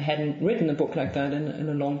that's why I hadn't written a book like that in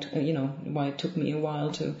a long why it took me a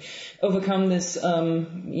while to overcome this,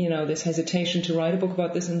 this hesitation to write a book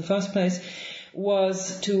about this in the first place,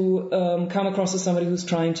 was to come across as somebody who's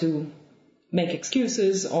trying to make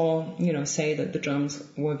excuses or, say that the Germans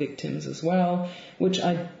were victims as well, which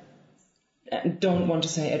I don't want to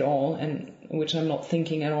say at all, and which I'm not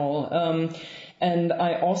thinking at all. And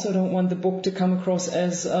I also don't want the book to come across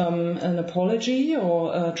as an apology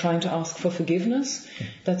or trying to ask for forgiveness.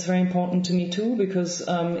 That's very important to me too, because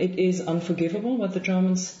it is unforgivable what the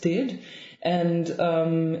Germans did. And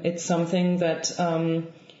it's something that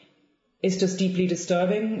is just deeply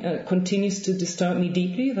disturbing, continues to disturb me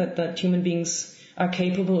deeply, that human beings are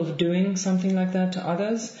capable of doing something like that to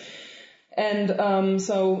others. And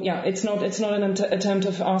it's not an attempt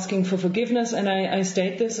of asking for forgiveness, and I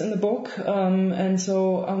state this in the book. And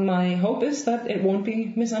so my hope is that it won't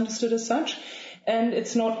be misunderstood as such. And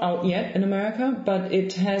it's not out yet in America, but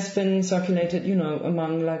it has been circulated,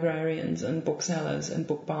 among librarians and booksellers and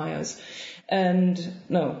book buyers,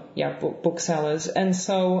 booksellers. And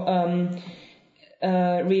so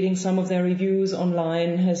reading some of their reviews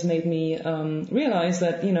online has made me realize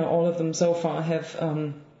that all of them so far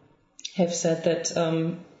have said that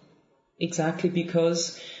exactly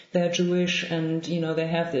because they're Jewish and, they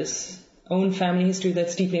have this own family history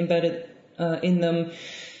that's deeply embedded in them,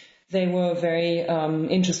 they were very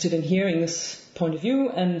interested in hearing this point of view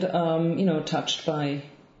and, touched by,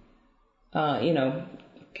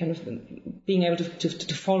 kind of being able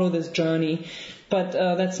to follow this journey. But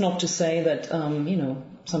that's not to say that,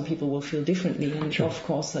 some people will feel differently. And sure, of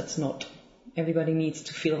course, that's not, everybody needs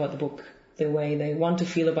to feel about the book the way they want to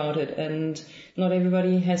feel about it, and not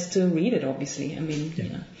everybody has to read it, obviously. I mean,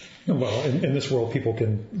 Well, in this world, people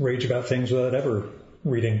can rage about things without ever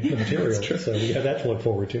reading the material, so we have that to look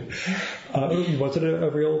forward to. Was it a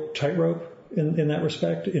real tightrope in that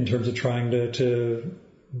respect, in terms of trying to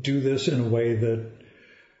do this in a way that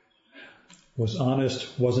was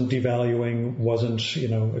honest, wasn't devaluing, wasn't,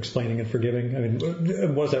 explaining and forgiving? I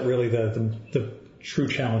mean, was that really the true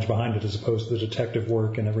challenge behind it as opposed to the detective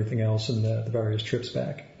work and everything else and the various trips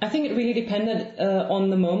back? I think it really depended on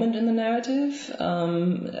the moment in the narrative.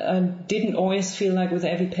 I didn't always feel like with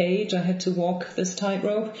every page I had to walk this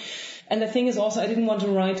tightrope. And the thing is also, I didn't want to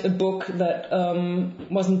write a book that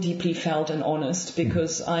wasn't deeply felt and honest,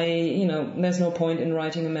 because there's no point in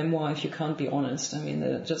writing a memoir if you can't be honest. I mean,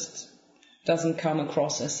 it just doesn't come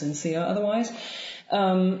across as sincere otherwise.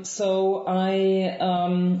 So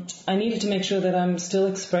I needed to make sure that I'm still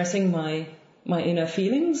expressing my inner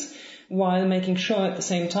feelings while making sure at the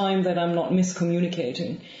same time that I'm not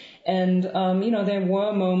miscommunicating. And, there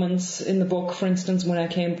were moments in the book, for instance, when I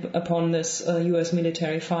came upon this U.S.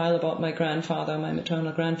 military file about my grandfather, my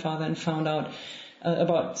maternal grandfather, and found out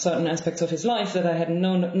about certain aspects of his life that I hadn't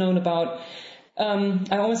known about.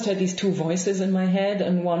 I almost had these two voices in my head,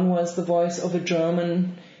 and one was the voice of a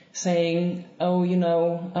German saying,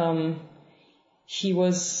 he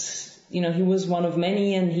was one of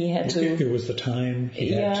many, and he had to... It was the time.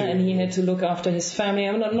 And he had to look after his family.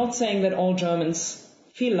 I'm not saying that all Germans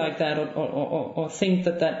feel like that or think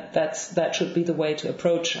that should be the way to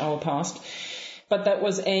approach our past. But that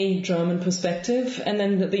was a German perspective. And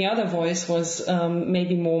then the other voice was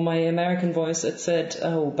maybe more my American voice that said,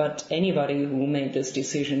 but anybody who made this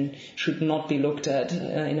decision should not be looked at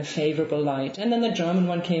in a favorable light. And then the German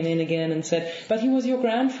one came in again and said, but he was your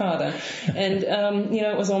grandfather. And,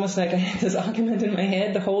 it was almost like I had this argument in my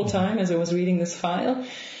head the whole time as I was reading this file.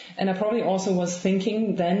 And I probably also was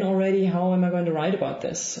thinking then already, how am I going to write about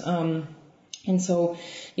this? And so,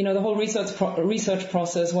 the whole research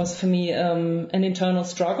process was for me an internal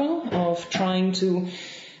struggle of trying to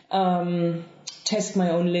test my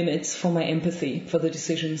own limits for my empathy for the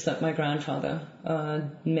decisions that my grandfather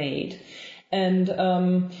made. And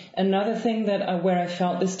another thing where I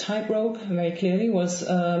felt this tightrope very clearly was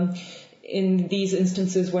in these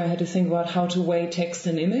instances where I had to think about how to weigh text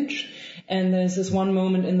and image. And there's this one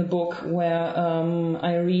moment in the book where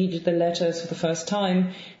I read the letters for the first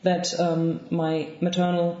time that my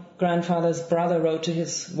maternal grandfather's brother wrote to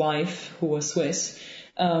his wife, who was Swiss,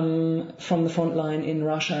 from the front line in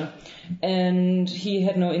Russia. And he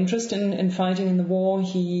had no interest in fighting in the war.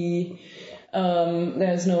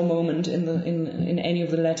 There's no moment in any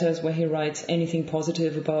of the letters where he writes anything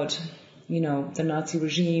positive about, the Nazi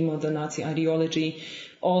regime or the Nazi ideology.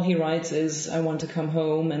 All he writes is, I want to come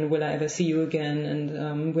home, and will I ever see you again,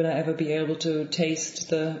 and will I ever be able to taste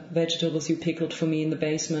the vegetables you pickled for me in the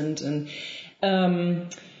basement, and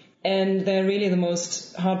they're really the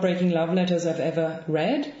most heartbreaking love letters I've ever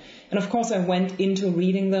read. And of course I went into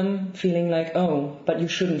reading them feeling like, but you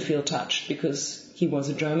shouldn't feel touched because he was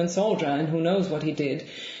a German soldier and who knows what he did.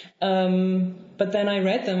 But then I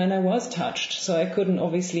read them and I was touched, so I couldn't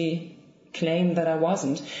obviously claim that I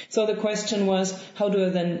wasn't. So the question was, how do I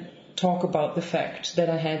then talk about the fact that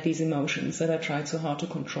I had these emotions that I tried so hard to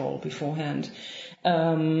control beforehand?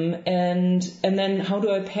 And then how do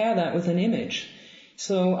I pair that with an image?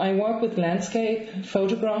 So I work with landscape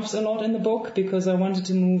photographs a lot in the book because I wanted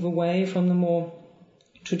to move away from the more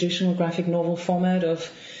traditional graphic novel format of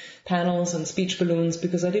panels and speech balloons,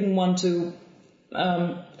 because I didn't want to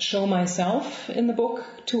show myself in the book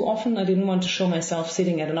too often. I didn't want to show myself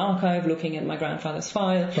sitting at an archive, looking at my grandfather's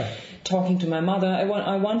file, talking to my mother.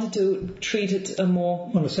 I wanted to treat it more...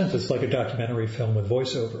 Well, in a sense, it's like a documentary film with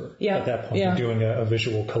voiceover. At that point, you're doing a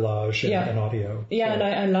visual collage and audio. And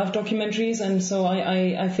I love documentaries, and so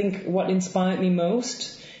I think what inspired me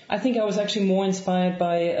most... I think I was actually more inspired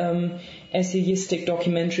by essayistic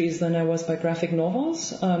documentaries than I was by graphic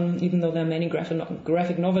novels, even though there are many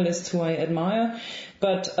graphic novelists who I admire.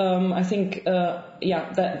 But I think,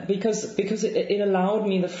 that because it allowed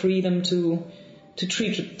me the freedom to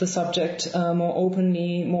treat the subject more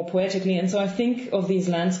openly, more poetically. And so I think of these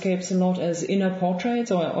landscapes a lot as inner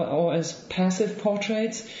portraits or as passive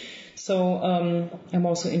portraits. So I'm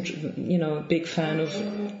also, a big fan of...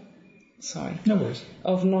 No worries.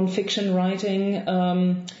 Of non-fiction writing,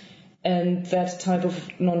 and that type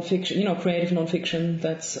of non-fiction, creative non-fiction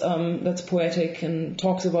that's poetic and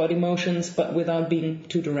talks about emotions, but without being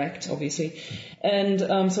too direct, obviously.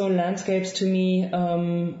 And so landscapes to me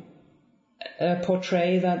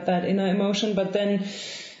portray that inner emotion. But then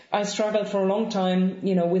I struggled for a long time,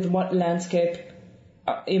 with what landscape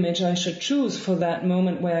image I should choose for that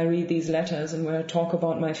moment where I read these letters and where I talk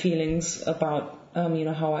about my feelings about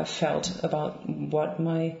how I felt about what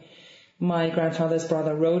my grandfather's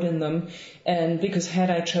brother wrote in them. And because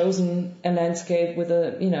had I chosen a landscape with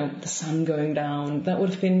the sun going down, that would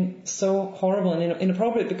have been so horrible and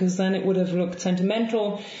inappropriate, because then it would have looked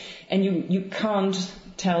sentimental, and you can't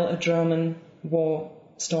tell a German war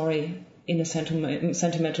story in a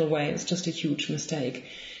sentimental way. It's just a huge mistake.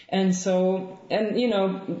 And so, and you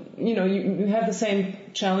have the same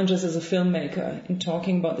challenges as a filmmaker in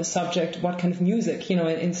talking about the subject, what kind of music,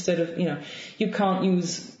 instead of, you can't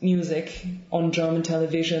use music on German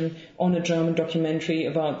television, on a German documentary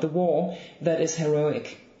about the war that is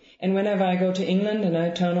heroic. And whenever I go to England and I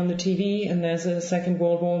turn on the TV and there's a Second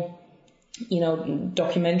World War,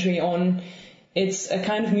 documentary on, it's a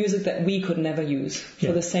kind of music that we could never use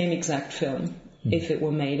for the same exact film. If it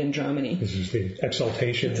were made in Germany. This is the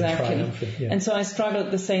exaltation and triumph. And so I struggled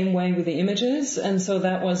the same way with the images, and so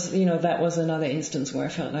that was another instance where I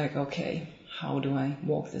felt like, okay, how do I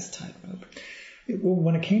walk this tightrope? Well,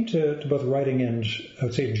 when it came to both writing and, I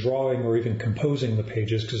would say, drawing or even composing the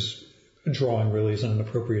pages, because drawing really isn't an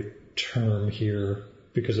appropriate term here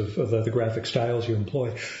because of the graphic styles you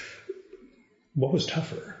employ, what was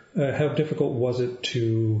tougher? How difficult was it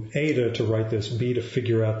to write this, B, to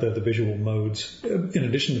figure out the visual modes? In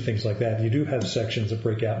addition to things like that, you do have sections that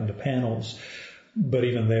break out into panels, but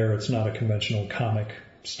even there it's not a conventional comic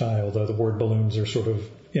style. The word balloons are sort of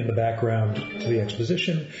in the background to the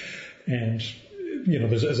exposition, and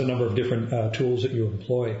there's a number of different tools that you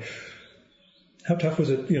employ. How tough was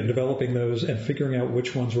it developing those and figuring out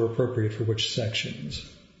which ones were appropriate for which sections?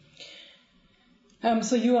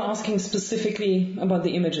 So you are asking specifically about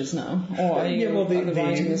the images now, or the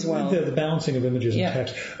writing as well? The balancing of images and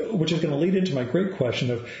text, which is going to lead into my great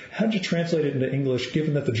question of how did you translate it into English,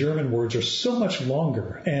 given that the German words are so much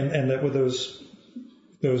longer, and that with those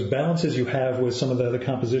balances you have with some of the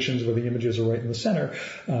compositions where the images are right in the center,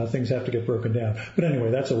 things have to get broken down. But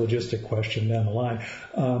anyway, that's a logistic question down the line.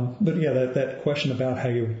 That question about how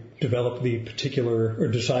you develop the particular, or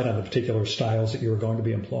decide on the particular styles that you are going to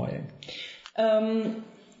be employing. I'm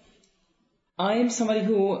somebody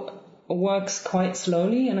who works quite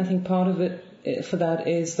slowly, and I think part of it for that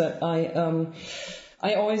is that I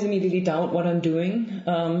always immediately doubt what I'm doing.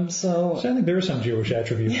 So I think there is some Jewish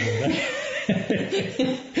attribute in that.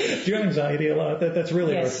 Do you have anxiety a lot? That's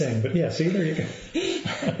really our thing. But see, there you go.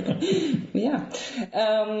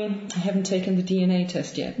 I haven't taken the DNA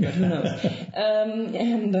test yet, but who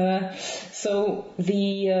knows? So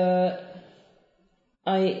the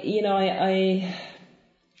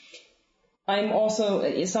I'm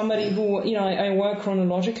also somebody who, I work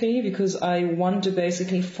chronologically because I want to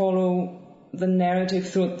basically follow the narrative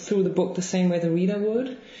through the book the same way the reader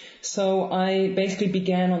would. So I basically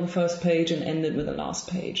began on the first page and ended with the last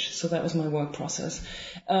page. So that was my work process.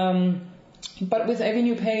 But with every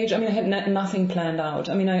new page, I had nothing planned out.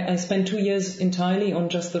 I spent 2 years entirely on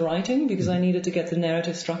just the writing because I needed to get the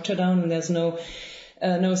narrative structure down, and there's no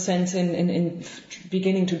sense in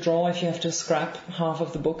beginning to draw if you have to scrap half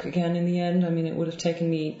of the book again in the end. It would have taken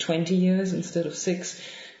me 20 years instead of 6.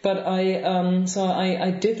 But I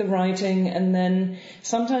did the writing, and then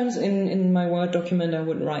sometimes in my Word document I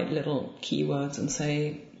would write little keywords and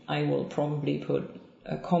say I will probably put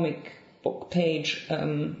a comic book page,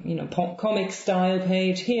 comic style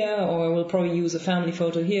page here, or I will probably use a family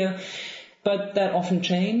photo here. But that often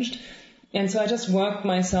changed. And so I just worked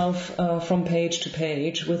myself from page to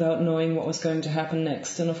page without knowing what was going to happen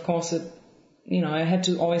next. And of course, I had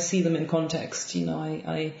to always see them in context.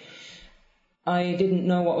 I didn't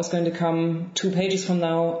know what was going to come 2 pages from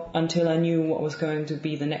now until I knew what was going to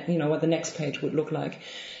be what the next page would look like.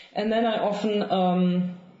 And then I often,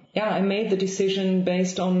 I made the decision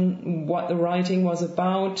based on what the writing was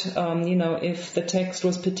about. If the text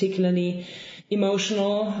was particularly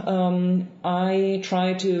emotional, I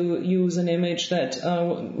tried to use an image that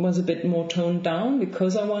was a bit more toned down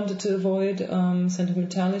because I wanted to avoid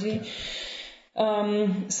sentimentality.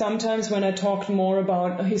 Sometimes when I talked more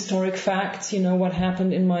about historic facts, what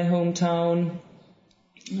happened in my hometown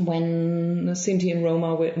when Sinti and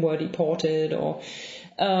Roma were deported, or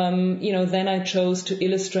then I chose to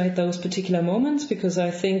illustrate those particular moments because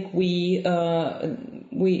I think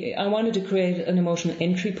I wanted to create an emotional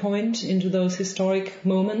entry point into those historic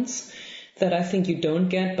moments that I think you don't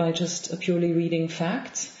get by just purely reading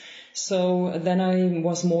facts. So then I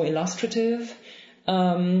was more illustrative.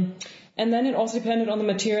 And then it also depended on the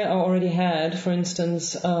material I already had. For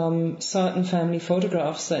instance, certain family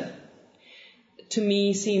photographs that to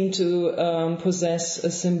me seem to possess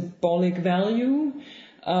a symbolic value.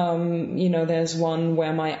 There's one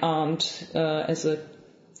where my aunt, as a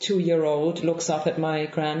 2-year-old, looks up at my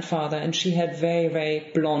grandfather, and she had very,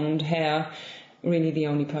 very blonde hair. Really the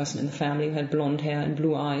only person in the family who had blonde hair and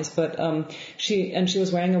blue eyes. But she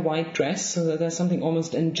was wearing a white dress, so there's something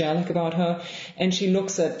almost angelic about her. And she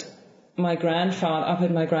looks at my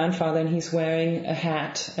grandfather, and he's wearing a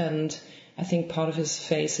hat and I think part of his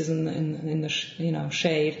face is in the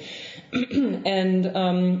shade. And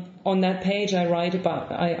on that page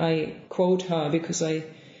I quote her because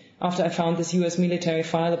after I found this U.S. military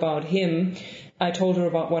file about him, I told her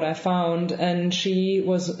about what I found, and she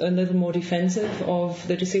was a little more defensive of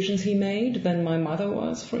the decisions he made than my mother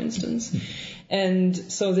was, for instance. And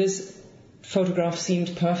so this photograph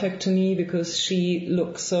seemed perfect to me because she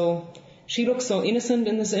looks so innocent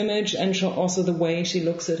in this image, and also the way she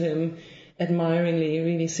looks at him admiringly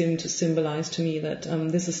really seemed to symbolize to me that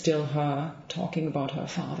this is still her talking about her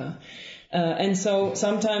father. And so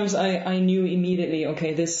sometimes I knew immediately,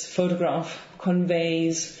 okay, this photograph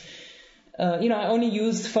conveys, I only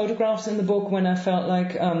used photographs in the book when I felt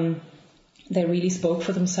like they really spoke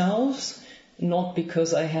for themselves, not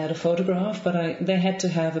because I had a photograph, but they had to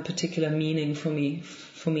have a particular meaning for me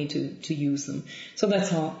to use them. So that's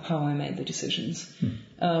how I made the decisions.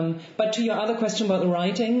 But to your other question about the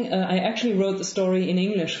writing, I actually wrote the story in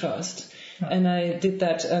English first. And I did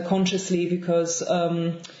that consciously because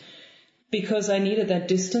I needed that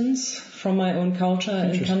distance from my own culture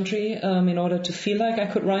and country in order to feel like I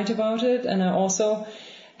could write about it. And I also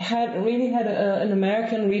had an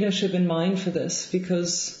American readership in mind for this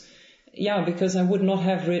because I would not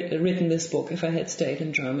have written this book if I had stayed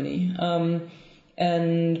in Germany.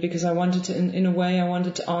 And because I wanted to, in a way, I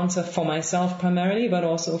wanted to answer for myself primarily, but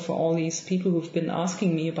also for all these people who've been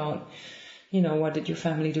asking me about, what did your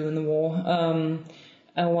family do in the war?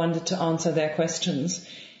 I wanted to answer their questions.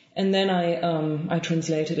 And then I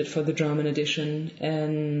translated it for the German edition,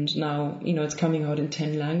 and now, it's coming out in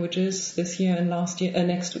 10 languages this year and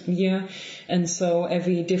next year. And so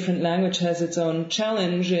every different language has its own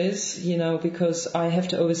challenges, because I have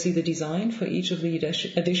to oversee the design for each of the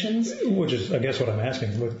editions. Which is, I guess, what I'm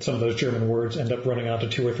asking. Some of those German words end up running out to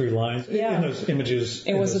 2 or 3 lines. Yeah. In those images.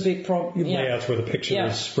 It was a big problem. Layouts where the picture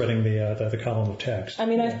is spreading the column of text. I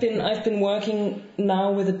mean, I've been working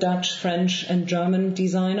now with the Dutch, French, and German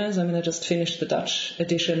designers. I mean, I just finished the Dutch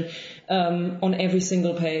edition on every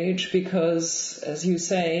single page because, as you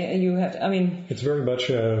say, it's very much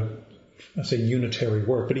unitary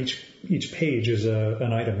work, but each page is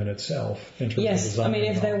an item in itself in terms of design.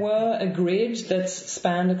 If there were a grid that's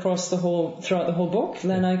spanned across throughout the whole book,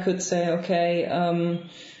 then I could say, okay, I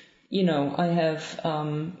have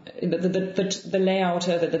the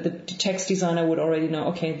layouter, the text designer would already know,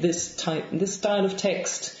 okay, this style of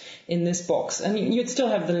text in this box, and you'd still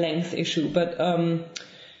have the length issue, but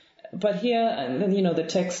here, the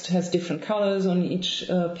text has different colors on each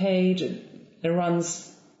page. It runs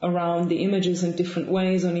around the images in different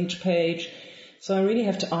ways on each page. So I really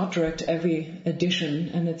have to art direct every edition,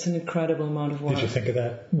 and it's an incredible amount of work. Did you think of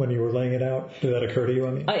that when you were laying it out? Did that occur to you?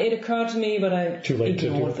 It occurred to me, but I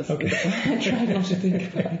ignored the okay. I tried not to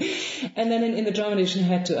think about it. And then in the German edition,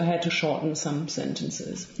 I had to shorten some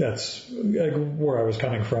sentences. That's where I was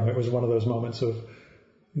coming from. It was one of those moments of,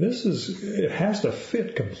 it has to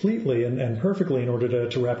fit completely and perfectly in order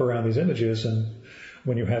to wrap around these images. And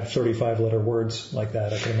when you have 35-letter words like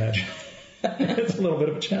that, I can imagine it's a little bit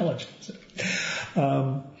of a challenge.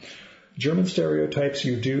 German stereotypes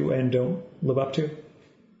you do and don't live up to?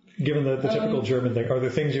 Given the typical German thing, are there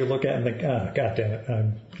things you look at and think, God damn it,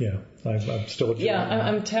 I'm still a German? Yeah,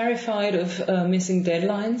 I'm terrified of missing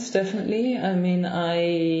deadlines, definitely. I mean,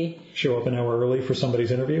 I show up an hour early for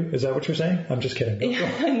somebody's interview? Is that what you're saying? I'm just kidding.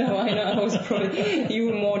 Yeah, I know. I was probably you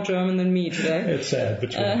were more German than me today. It's sad,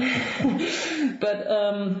 but true. But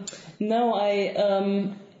no,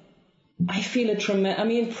 I feel a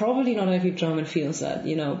tremendous, probably not every German feels that,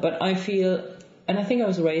 but I feel, and I think I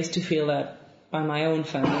was raised to feel that by my own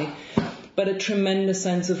family, but a tremendous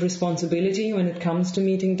sense of responsibility when it comes to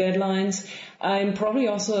meeting deadlines. I'm probably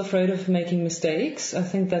also afraid of making mistakes. I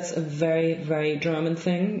think that's a very, very German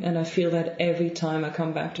thing, and I feel that every time I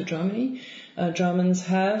come back to Germany. Germans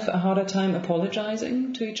have a harder time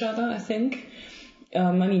apologizing to each other, I think.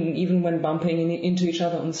 Even when bumping into each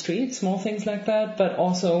other on the street, small things like that, but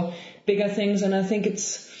also bigger things. And I think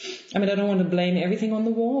I don't want to blame everything on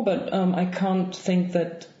the war, but I can't think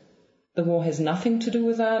that the war has nothing to do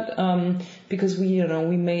with that, because we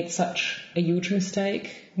made such a huge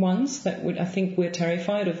mistake once that I think we're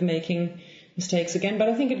terrified of making mistakes again. But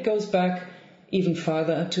I think it goes back even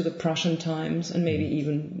further to the Prussian times and maybe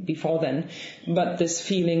even before then. But this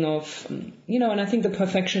feeling of, and I think the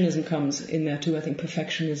perfectionism comes in there too. I think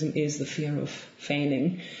perfectionism is the fear of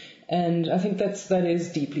failing. And I think that is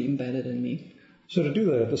deeply embedded in me. So to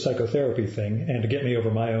do the psychotherapy thing and to get me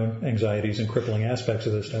over my own anxieties and crippling aspects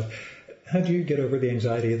of this stuff, how do you get over the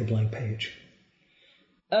anxiety of the blank page?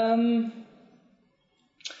 I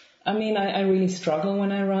really struggle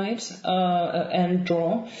when I write and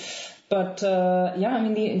draw. But I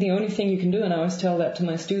mean, the only thing you can do, and I always tell that to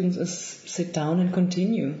my students, is sit down and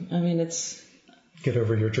continue. I mean, it's... Get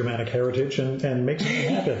over your Germanic heritage and make something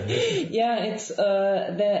happen. Yeah, it's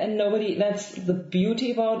there, and nobody. That's the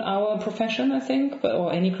beauty about our profession, I think,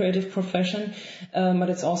 or any creative profession.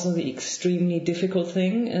 But it's also the extremely difficult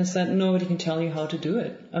thing is that nobody can tell you how to do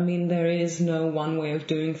it. I mean, there is no one way of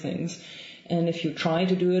doing things, and if you try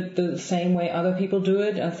to do it the same way other people do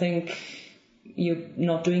it, I think you're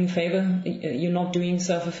not doing You're not doing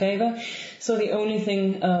yourself a favor. So the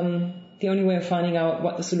only way of finding out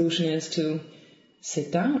what the solution is to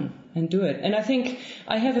sit down and do it. And I think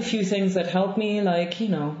I have a few things that help me, like,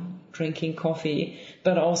 drinking coffee,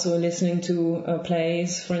 but also listening to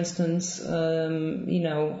plays, for instance.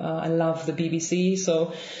 I love the BBC,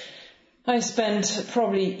 so I spent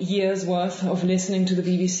probably years worth of listening to the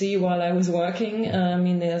BBC while I was working. I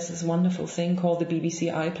mean, there's this wonderful thing called the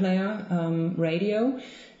BBC iPlayer radio,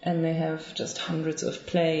 and they have just hundreds of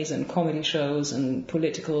plays and comedy shows and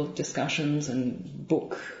political discussions and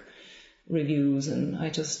book reviews, and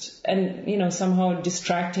somehow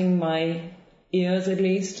distracting my ears, at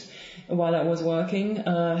least while I was working,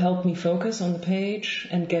 helped me focus on the page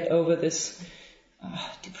and get over this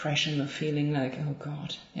depression of feeling like, oh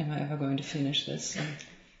God, am I ever going to finish this? And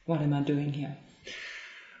what am I doing here?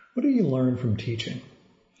 What do you learn from teaching?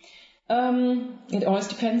 It always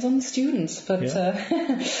depends on the students, but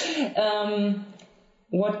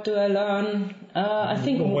what do I learn? I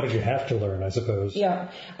think. Well, what did you have to learn, I suppose? Yeah,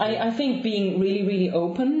 I think being really, really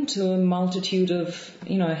open to a multitude of,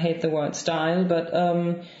 I hate the word style, but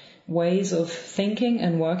ways of thinking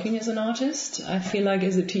and working as an artist. I feel like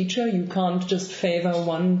as a teacher, you can't just favor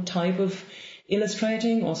one type of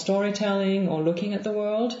illustrating or storytelling or looking at the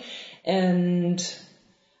world. And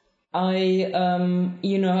I've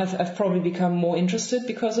probably become more interested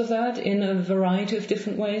because of that in a variety of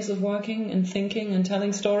different ways of working and thinking and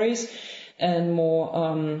telling stories, and more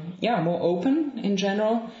open in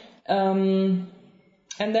general. And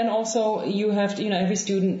then also you have to, every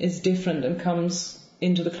student is different and comes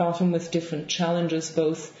into the classroom with different challenges,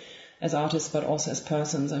 both as artists but also as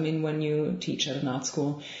persons. I mean, when you teach at an art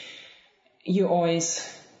school, you always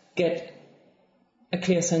get a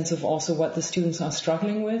clear sense of also what the students are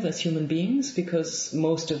struggling with as human beings, because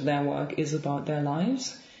most of their work is about their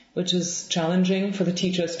lives, which is challenging for the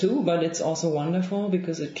teachers too, but it's also wonderful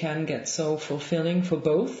because it can get so fulfilling for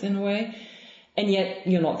both in a way. And yet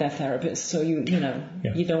you're not their therapist, so you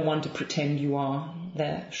you don't want to pretend you are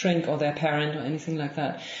their shrink or their parent or anything like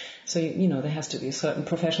that. So there has to be a certain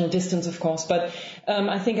professional distance, of course. But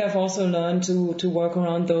I think I've also learned to work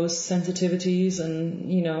around those sensitivities,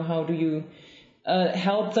 and how do you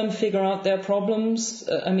help them figure out their problems.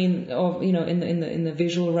 In the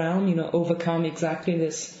visual realm, overcome exactly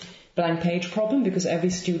this blank page problem, because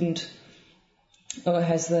every student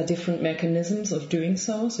has their different mechanisms of doing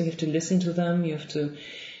so. So you have to listen to them. You have to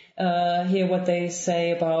hear what they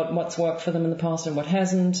say about what's worked for them in the past and what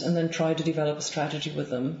hasn't, and then try to develop a strategy with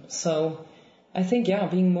them. So I think,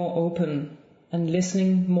 being more open and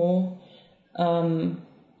listening more. I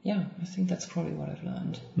think that's probably what I've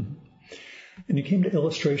learned. Mm-hmm. And you came to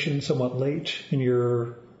illustration somewhat late in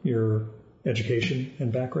your education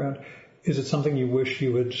and background. Is it something you wish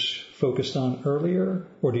you had focused on earlier,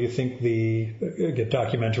 or do you think the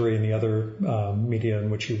documentary and the other media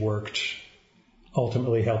in which you worked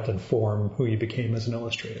ultimately helped inform who you became as an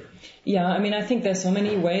illustrator? Yeah, I think there's so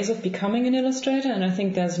many ways of becoming an illustrator, and I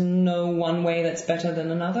think there's no one way that's better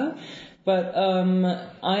than another. But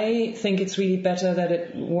I think it's really better that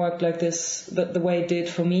it worked like this, the way it did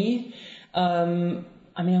for me. I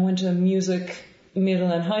went to music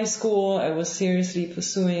middle and high school. I was seriously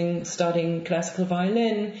studying classical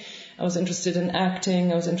violin. I was interested in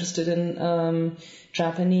acting. I was interested in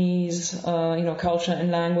Japanese, culture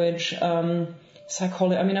and language,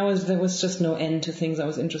 psychology. There was just no end to things I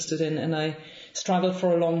was interested in, and I struggled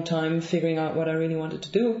for a long time figuring out what I really wanted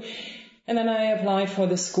to do. And then I applied for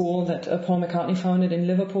this school that Paul McCartney founded in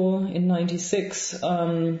Liverpool in '96.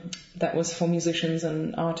 That was for musicians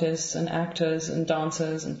and artists and actors and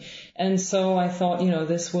dancers. And so I thought,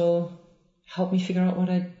 this will help me figure out what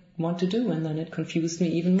I want to do. And then it confused me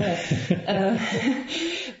even more.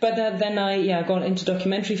 But then I got into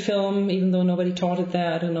documentary film, even though nobody taught it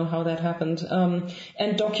there. I don't know how that happened.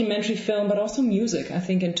 And documentary film, but also music, I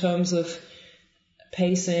think, in terms of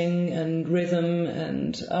pacing and rhythm,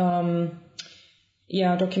 and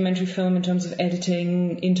documentary film in terms of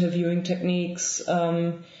editing, interviewing techniques,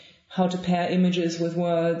 how to pair images with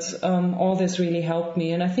words. All this really helped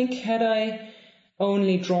me, and I think had I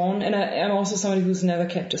only drawn, and I'm also somebody who's never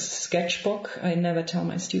kept a sketchbook. I never tell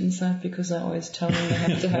my students that because I always tell them they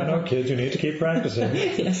have to have No, kids, you need to keep practicing.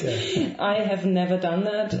 Yes. Yeah. I have never done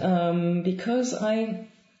that because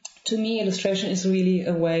to me, illustration is really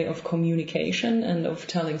a way of communication and of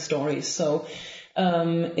telling stories. So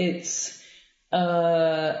to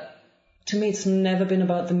me, it's never been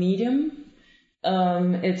about the medium.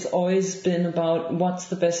 It's always been about what's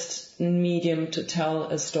the best medium to tell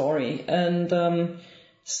a story. And to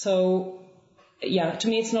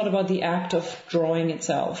me, it's not about the act of drawing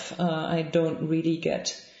itself. I don't really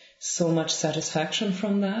get so much satisfaction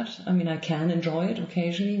from that. I mean, I can enjoy it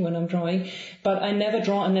occasionally when I'm drawing, but I never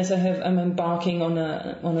draw unless I'm embarking on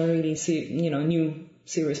a really new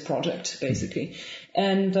serious project, basically.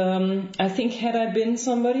 And I think had I been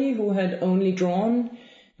somebody who had only drawn,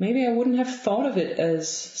 maybe I wouldn't have thought of it as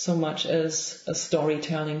so much as a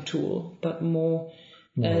storytelling tool, but more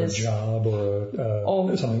as a job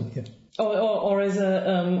or something, yeah. or as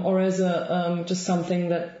a just something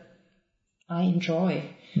that I enjoy,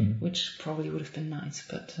 which probably would have been nice.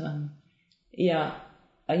 But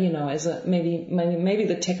as a maybe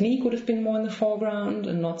the technique would have been more in the foreground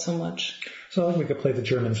and not so much. So I think we could play the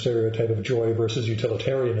German stereotype of joy versus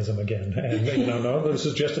utilitarianism again. And no, this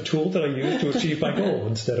is just a tool that I use to achieve my goal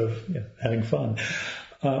instead of having fun.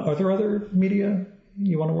 Are there other media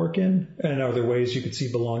you want to work in? And are there ways you could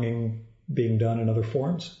see belonging being done in other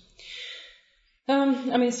forms?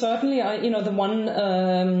 Certainly,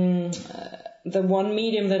 the one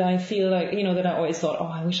medium that I feel like, that I always thought,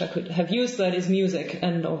 I wish I could have used that is music.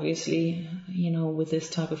 And obviously, with this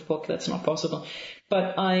type of book, that's not possible.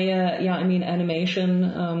 But animation,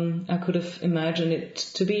 I could have imagined it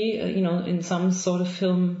to be, in some sort of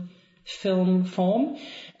film form.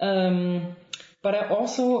 But I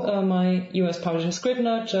also, my US publisher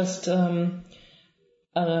Scribner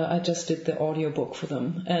I just did the audiobook for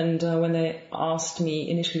them. And when they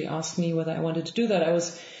initially asked me whether I wanted to do that, I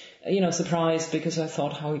was surprised because I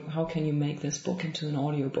thought, how can you make this book into an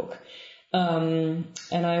audiobook? And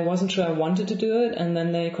I wasn't sure I wanted to do it. And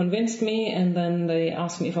then they convinced me, and then they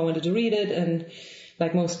asked me if I wanted to read it. And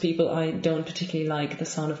like most people, I don't particularly like the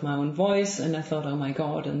sound of my own voice. And I thought, oh my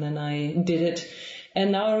God. And then I did it. And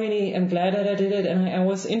now I really am glad that I did it. And I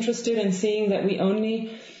was interested in seeing that we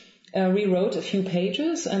only rewrote a few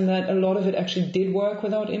pages and that a lot of it actually did work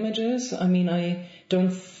without images. I mean, I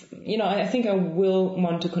think I will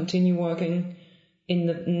want to continue working in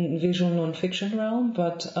the visual non-fiction realm,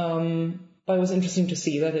 but it was interesting to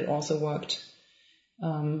see that it also worked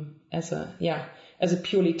as a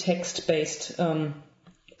purely text-based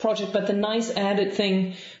project. But the nice added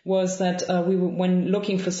thing was that when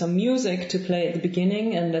looking for some music to play at the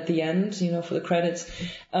beginning and at the end, for the credits,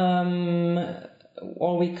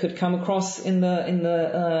 all we could come across in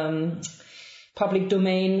the public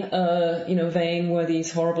domain, vein were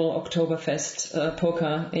these horrible Oktoberfest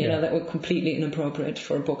polka, that were completely inappropriate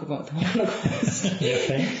for a book about the Holocaust.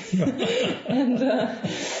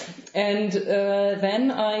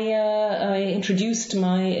 Then I introduced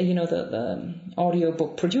my, the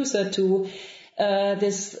audiobook producer to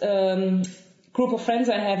this group of friends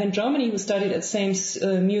I have in Germany who studied at the same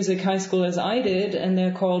music high school as I did, and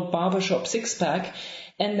they're called Barbershop Sixpack.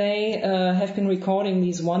 And they have been recording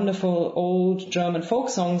these wonderful old German folk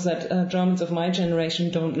songs that Germans of my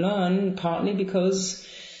generation don't learn, partly because,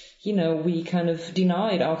 we kind of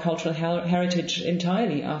denied our cultural heritage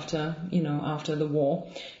entirely after the war.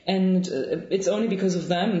 And it's only because of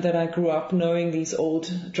them that I grew up knowing these old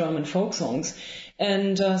German folk songs.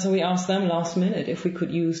 And so we asked them last minute if we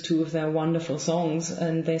could use 2 of their wonderful songs,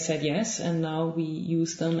 and they said yes, and now we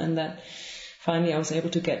use them, and that finally I was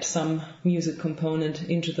able to get some music component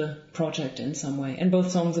into the project in some way. And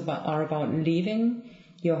both songs are about leaving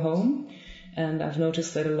your home, and I've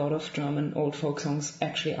noticed that a lot of German old folk songs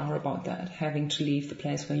actually are about that, having to leave the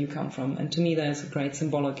place where you come from. And to me there's a great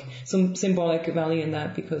symbolic value in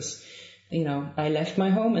that, because I left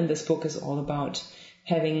my home, and this book is all about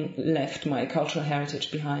having left my cultural heritage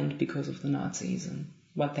behind because of the Nazis and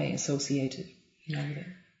what they associated with it.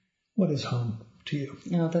 What is home to you?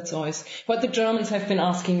 No, that's always what the Germans have been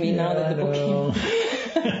asking me now that the book came.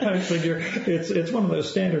 I figure it's one of those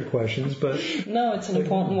standard questions, but no, it's an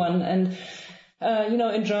important one. And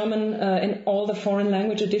in German, in all the foreign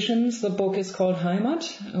language editions, the book is called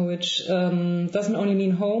Heimat, which doesn't only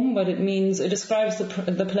mean home, but it describes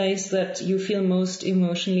the place that you feel most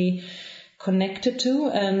emotionally connected to,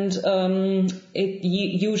 and it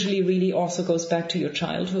usually really also goes back to your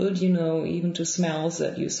childhood, even to smells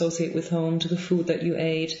that you associate with home, to the food that you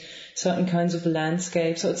ate, certain kinds of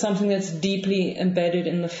landscapes. So it's something that's deeply embedded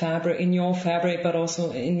in the fabric, in your fabric, but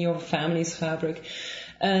also in your family's fabric.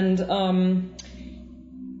 And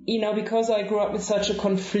because I grew up with such a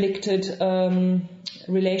conflicted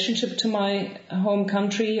relationship to my home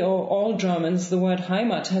country, or all Germans, the word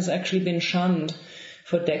Heimat has actually been shunned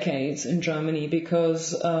for decades in Germany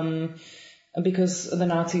because the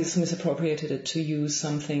Nazis misappropriated it to use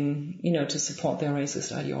something, to support their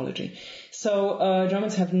racist ideology. So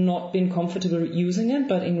Germans have not been comfortable using it,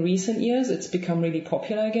 but in recent years it's become really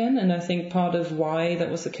popular again. And I think part of why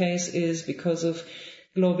that was the case is because of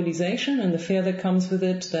globalization and the fear that comes with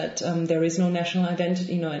it, that there is no national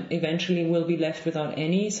identity, and eventually will be left without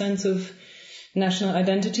any sense of national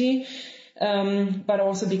identity. But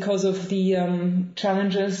also because of the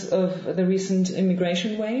challenges of the recent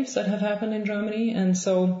immigration waves that have happened in Germany. And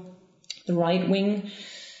so the right-wing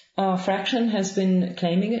fraction has been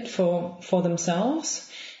claiming it for themselves.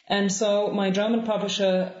 And so my German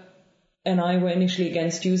publisher and I were initially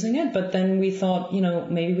against using it, but then we thought,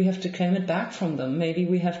 maybe we have to claim it back from them. Maybe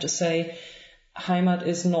we have to say Heimat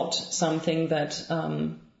is not something that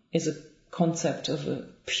is a concept of a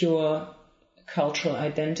pure cultural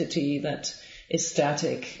identity that is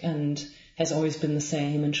static and has always been the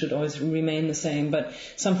same and should always remain the same, but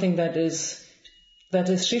something that is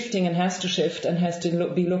shifting and has to shift and has to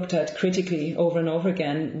be looked at critically over and over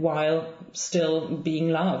again while still being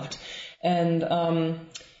loved. And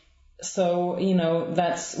so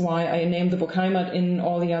that's why I named the book Heimat in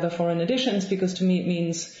all the other foreign editions, because to me it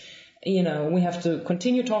means we have to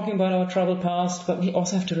continue talking about our troubled past, but we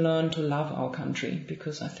also have to learn to love our country,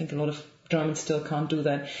 because I think a lot of Germans still can't do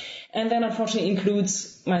that. And then unfortunately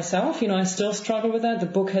includes myself. I still struggle with that. The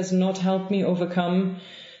book has not helped me overcome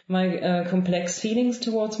my complex feelings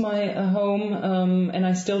towards my home, and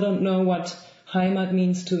I still don't know what Heimat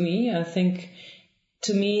means to me. I think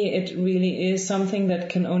to me it really is something that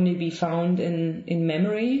can only be found in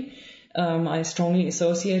memory. I strongly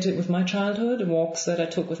associate it with my childhood, walks that I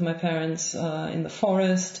took with my parents in the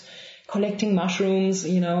forest, collecting mushrooms,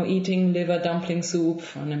 eating liver dumpling soup.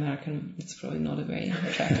 For an American, it's probably not a very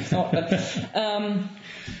attractive thought, but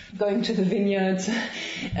going to the vineyards.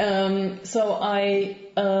 So I,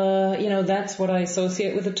 that's what I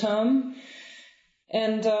associate with the term.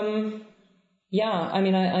 And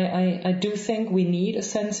I do think we need a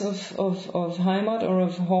sense of Heimat, or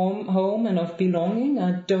of home and of belonging.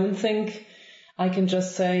 I don't think I can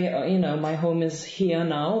just say, my home is here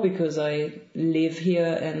now because I live here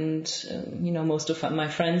and, most of my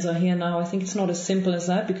friends are here now. I think it's not as simple as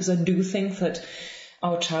that, because I do think that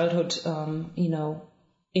our childhood,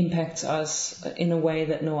 impacts us in a way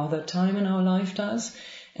that no other time in our life does.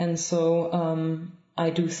 And so, I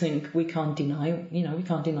do think we can't deny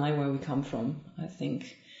where we come from, I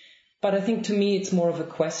think. But I think to me it's more of a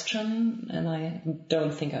question, and I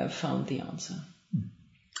don't think I've found the answer.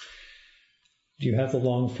 Do you have the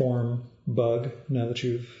long form bug now that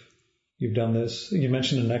you've done this? You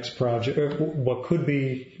mentioned the next project, or what could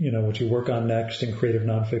be, what you work on next in creative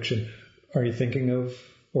nonfiction. Are you thinking of,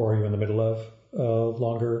 or are you in the middle of, a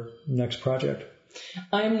longer next project?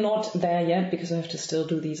 I'm not there yet, because I have to still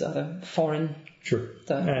do these other foreign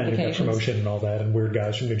and promotion and all that, and weird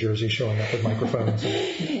guys from New Jersey showing up with microphones.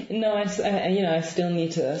 No, I still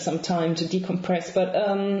need some time to decompress, but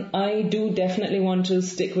I do definitely want to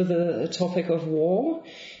stick with the topic of war.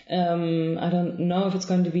 I don't know if it's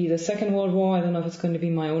going to be the Second World War. I don't know if it's going to be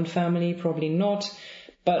my own family. Probably not.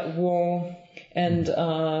 But war, and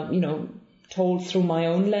told through my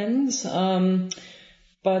own lens.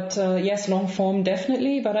 But yes, long form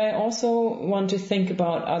definitely, but I also want to think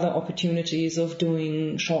about other opportunities of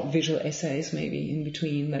doing short visual essays maybe in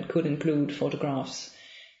between that could include photographs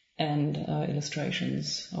and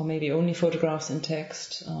illustrations, or maybe only photographs and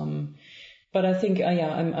text. But I think,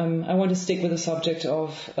 I want to stick with the subject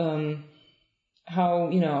of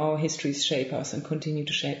how, our histories shape us and continue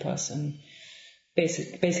to shape us, and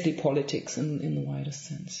basically politics in the widest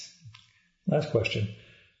sense. Last question.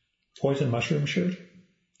 Poison mushroom shirt?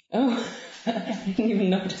 Oh, I didn't even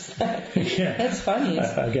notice that. Yeah. That's funny.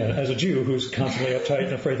 Again, as a Jew who's constantly uptight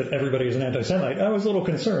and afraid that everybody is an anti-Semite, I was a little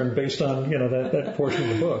concerned based on, that portion of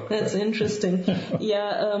the book. That's interesting.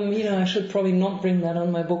 Yeah, I should probably not bring that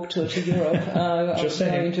on my book tour to Europe. Just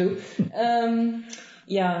saying. It's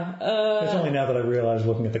only now that I realize,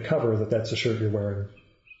 looking at the cover, that that's the shirt you're wearing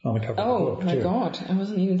on the cover of the book. Oh, my God. I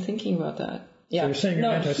wasn't even thinking about that. Yeah. So you're saying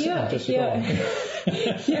you're anti-Semitic.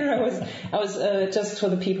 Here I was just for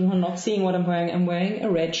the people who are not seeing what I'm wearing a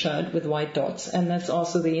red shirt with white dots, and that's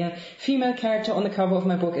also the female character on the cover of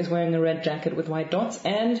my book is wearing a red jacket with white dots,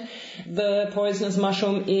 and the poisonous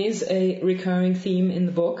mushroom is a recurring theme in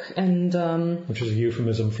the book, and which is a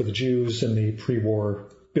euphemism for the Jews in the pre-war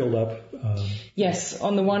build-up. Yes,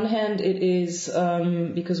 on the one hand it is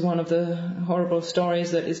because one of the horrible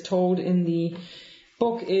stories that is told in the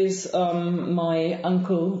book is my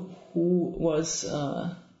uncle, who was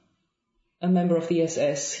a member of the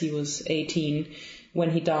SS. He was 18 when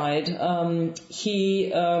he died. He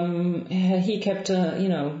kept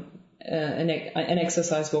an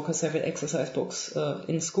exercise book or several exercise books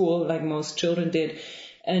in school, like most children did,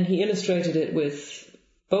 and he illustrated it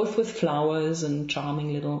both with flowers and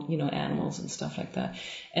charming little, animals and stuff like that.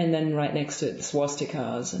 And then right next to it,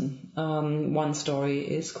 swastikas. And one story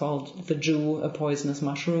is called The Jew, a Poisonous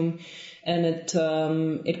Mushroom. And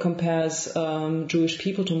it compares Jewish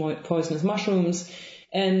people to poisonous mushrooms.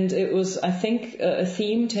 And it was, I think, a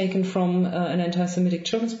theme taken from an anti-Semitic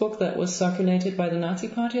children's book that was circulated by the Nazi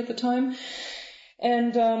Party at the time.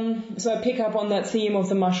 And so I pick up on that theme of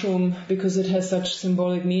the mushroom because it has such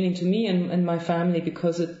symbolic meaning to me and my family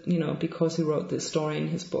because he wrote this story in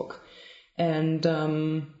his book. And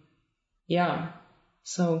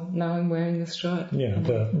so now I'm wearing this shirt. Yeah,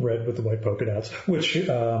 the red with the white polka dots, which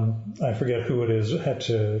I forget who it is had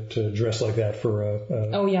to dress like that for a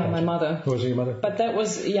my mother. Was it your mother? But that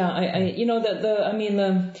was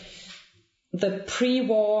the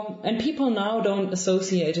pre-war, and people now don't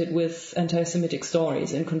associate it with anti-Semitic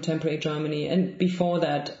stories in contemporary Germany, and before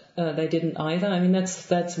that they didn't either. I mean,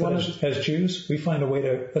 that's one of... As Jews, we find a way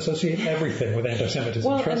to associate everything with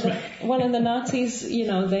anti-Semitism. And the Nazis,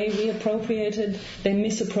 they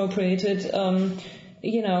misappropriated,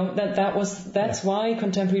 that's why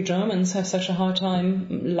contemporary Germans have such a hard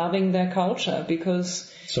time loving their culture,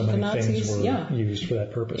 because so many the Nazis things were used for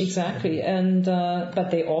that purpose. Exactly, and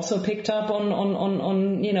but they also picked up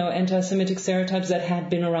on anti-Semitic stereotypes that had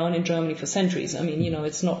been around in Germany for centuries. I mean,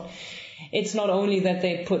 it's not only that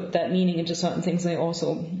they put that meaning into certain things, they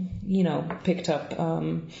also picked up,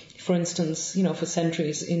 for instance, for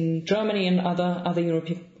centuries in Germany and other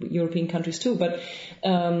European countries too. But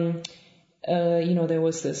there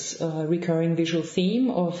was this recurring visual theme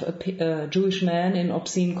of a Jewish man in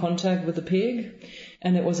obscene contact with a pig,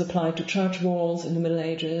 and it was applied to church walls in the Middle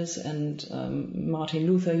Ages, and Martin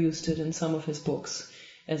Luther used it in some of his books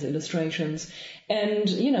as illustrations. And,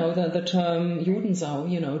 the term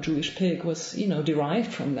Judensau, Jewish pig, was,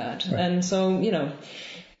 derived from that. Right. And so,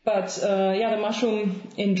 But the mushroom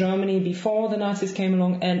in Germany before the Nazis came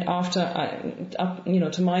along and after,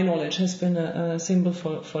 to my knowledge, has been a symbol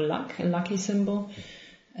for luck, a lucky symbol.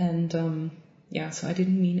 And so I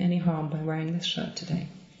didn't mean any harm by wearing this shirt today.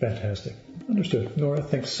 Fantastic. Understood. Nora,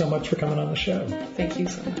 thanks so much for coming on the show. Thank you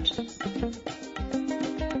so much.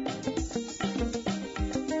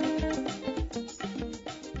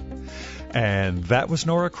 And that was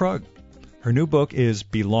Nora Krug. Her new book is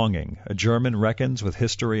Belonging, A German Reckons with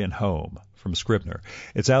History and Home, from Scribner.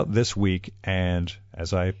 It's out this week, and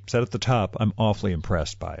as I said at the top, I'm awfully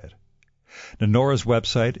impressed by it. Now, Nora's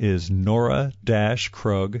website is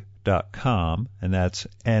nora-krug.com, and that's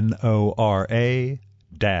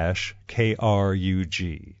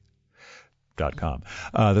NORA-KRUG.com.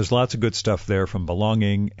 There's lots of good stuff there from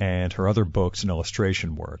Belonging and her other books and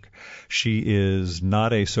illustration work. She is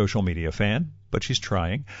not a social media fan, but she's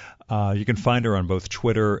trying. You can find her on both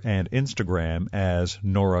Twitter and Instagram as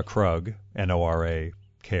Nora Krug,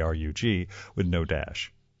 NORAKRUG, with no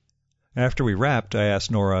dash. After we wrapped, I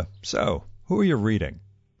asked Nora, so, who are you reading?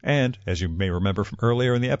 And, as you may remember from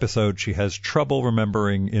earlier in the episode, she has trouble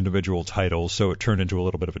remembering individual titles, so it turned into a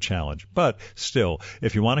little bit of a challenge. But still,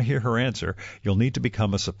 if you want to hear her answer, you'll need to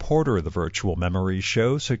become a supporter of the Virtual Memories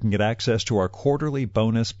Show so you can get access to our quarterly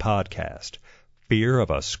bonus podcast, Fear of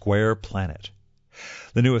a Square Planet.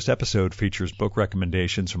 The newest episode features book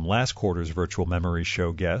recommendations from last quarter's Virtual Memories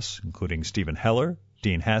Show guests, including Stephen Heller,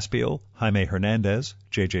 Dean Haspiel, Jaime Hernandez,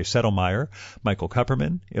 J.J. Settlemeyer, Michael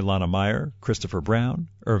Kupperman, Ilana Meyer, Christopher Brown,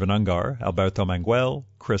 Irvin Ungar, Alberto Manguel,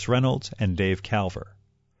 Chris Reynolds, and Dave Calver.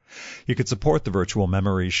 You can support the Virtual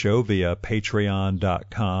Memories Show via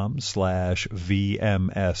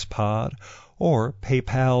patreon.com/VMSpod or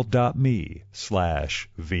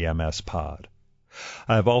paypal.me/VMSpod.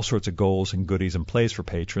 I have all sorts of goals and goodies in place for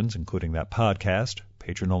patrons, including that podcast,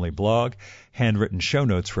 patron-only blog, handwritten show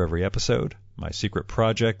notes for every episode, my secret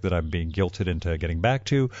project that I'm being guilted into getting back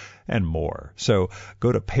to, and more. So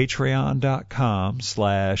go to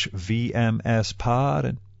patreon.com/VMSpod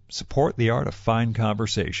and support the art of fine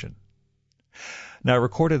conversation. Now, I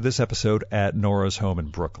recorded this episode at Nora's home in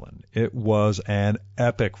Brooklyn. It was an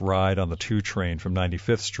epic ride on the 2 train from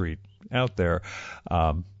 95th Street out there,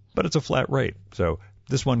 but it's a flat rate. So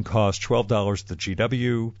this one cost $12 at the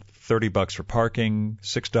GW, $30 for parking,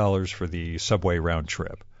 $6 for the subway round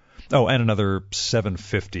trip. Oh, and another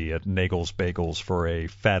 $7.50 at Nagel's Bagels for a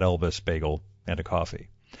Fat Elvis bagel and a coffee.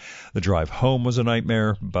 The drive home was a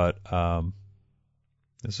nightmare, but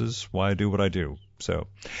this is why I do what I do. So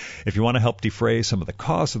if you want to help defray some of the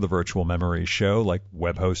costs of the Virtual Memories show, like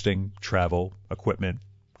web hosting, travel, equipment,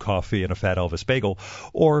 coffee, and a Fat Elvis bagel,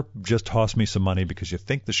 or just toss me some money because you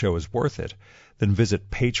think the show is worth it, then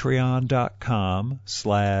visit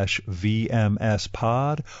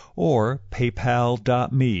patreon.com/VMSpod or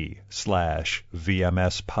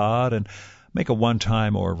paypal.me/VMSpod and make a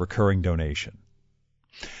one-time or recurring donation.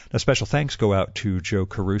 Now, special thanks go out to Joe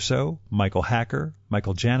Caruso, Michael Hacker,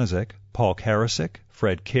 Michael Janizik, Paul Karasik,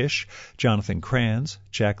 Fred Kish, Jonathan Kranz,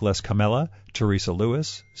 Jack Lescamella, Teresa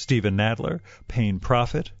Lewis, Stephen Nadler, Payne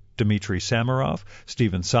Prophet, Dmitry Samarov,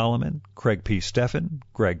 Stephen Solomon, Craig P. Steffen,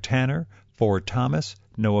 Greg Tanner, Ford Thomas,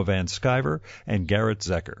 Noah Van Sciver, and Garrett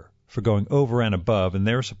Zecker for going over and above in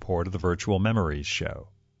their support of the Virtual Memories show.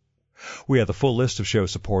 We have the full list of show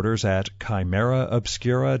supporters at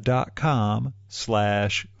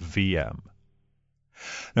chimeraobscura.com/VM.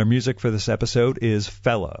 Our music for this episode is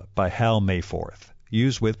Fella by Hal Mayforth,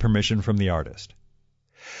 used with permission from the artist.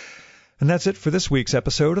 And that's it for this week's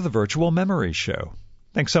episode of the Virtual Memories show.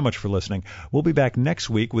 Thanks so much for listening. We'll be back next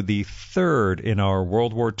week with the third in our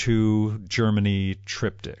World War II Germany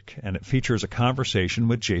triptych, and it features a conversation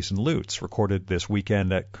with Jason Lutz, recorded this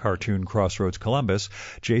weekend at Cartoon Crossroads Columbus.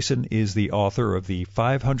 Jason is the author of the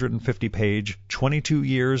 550-page, 22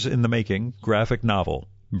 years in the making graphic novel,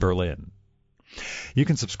 Berlin. You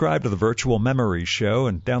can subscribe to the Virtual Memories show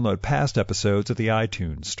and download past episodes at the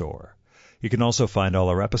iTunes Store. You can also find all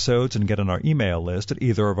our episodes and get on our email list at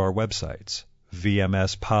either of our websites,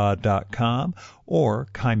 vmspod.com or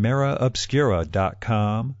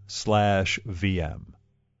chimeraobscura.com/VM.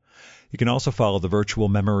 You can also follow the Virtual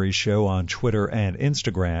Memories show on Twitter and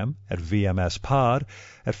Instagram at VMSpod,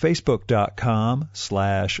 at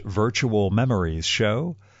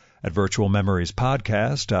facebook.com/virtualmemoriesshow, at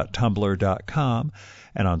virtualmemoriespodcast.tumblr.com,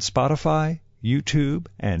 and on Spotify, YouTube,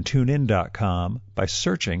 and TuneIn.com by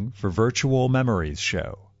searching for Virtual Memories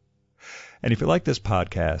Show. And if you like this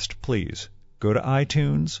podcast, please go to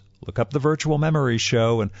iTunes, look up the Virtual Memories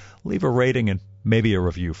Show, and leave a rating and maybe a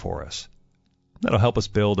review for us. That'll help us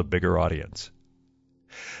build a bigger audience.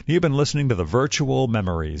 You've been listening to the Virtual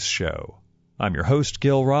Memories Show. I'm your host,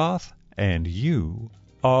 Gil Roth, and you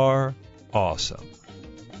are awesome.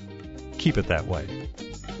 Keep it that way.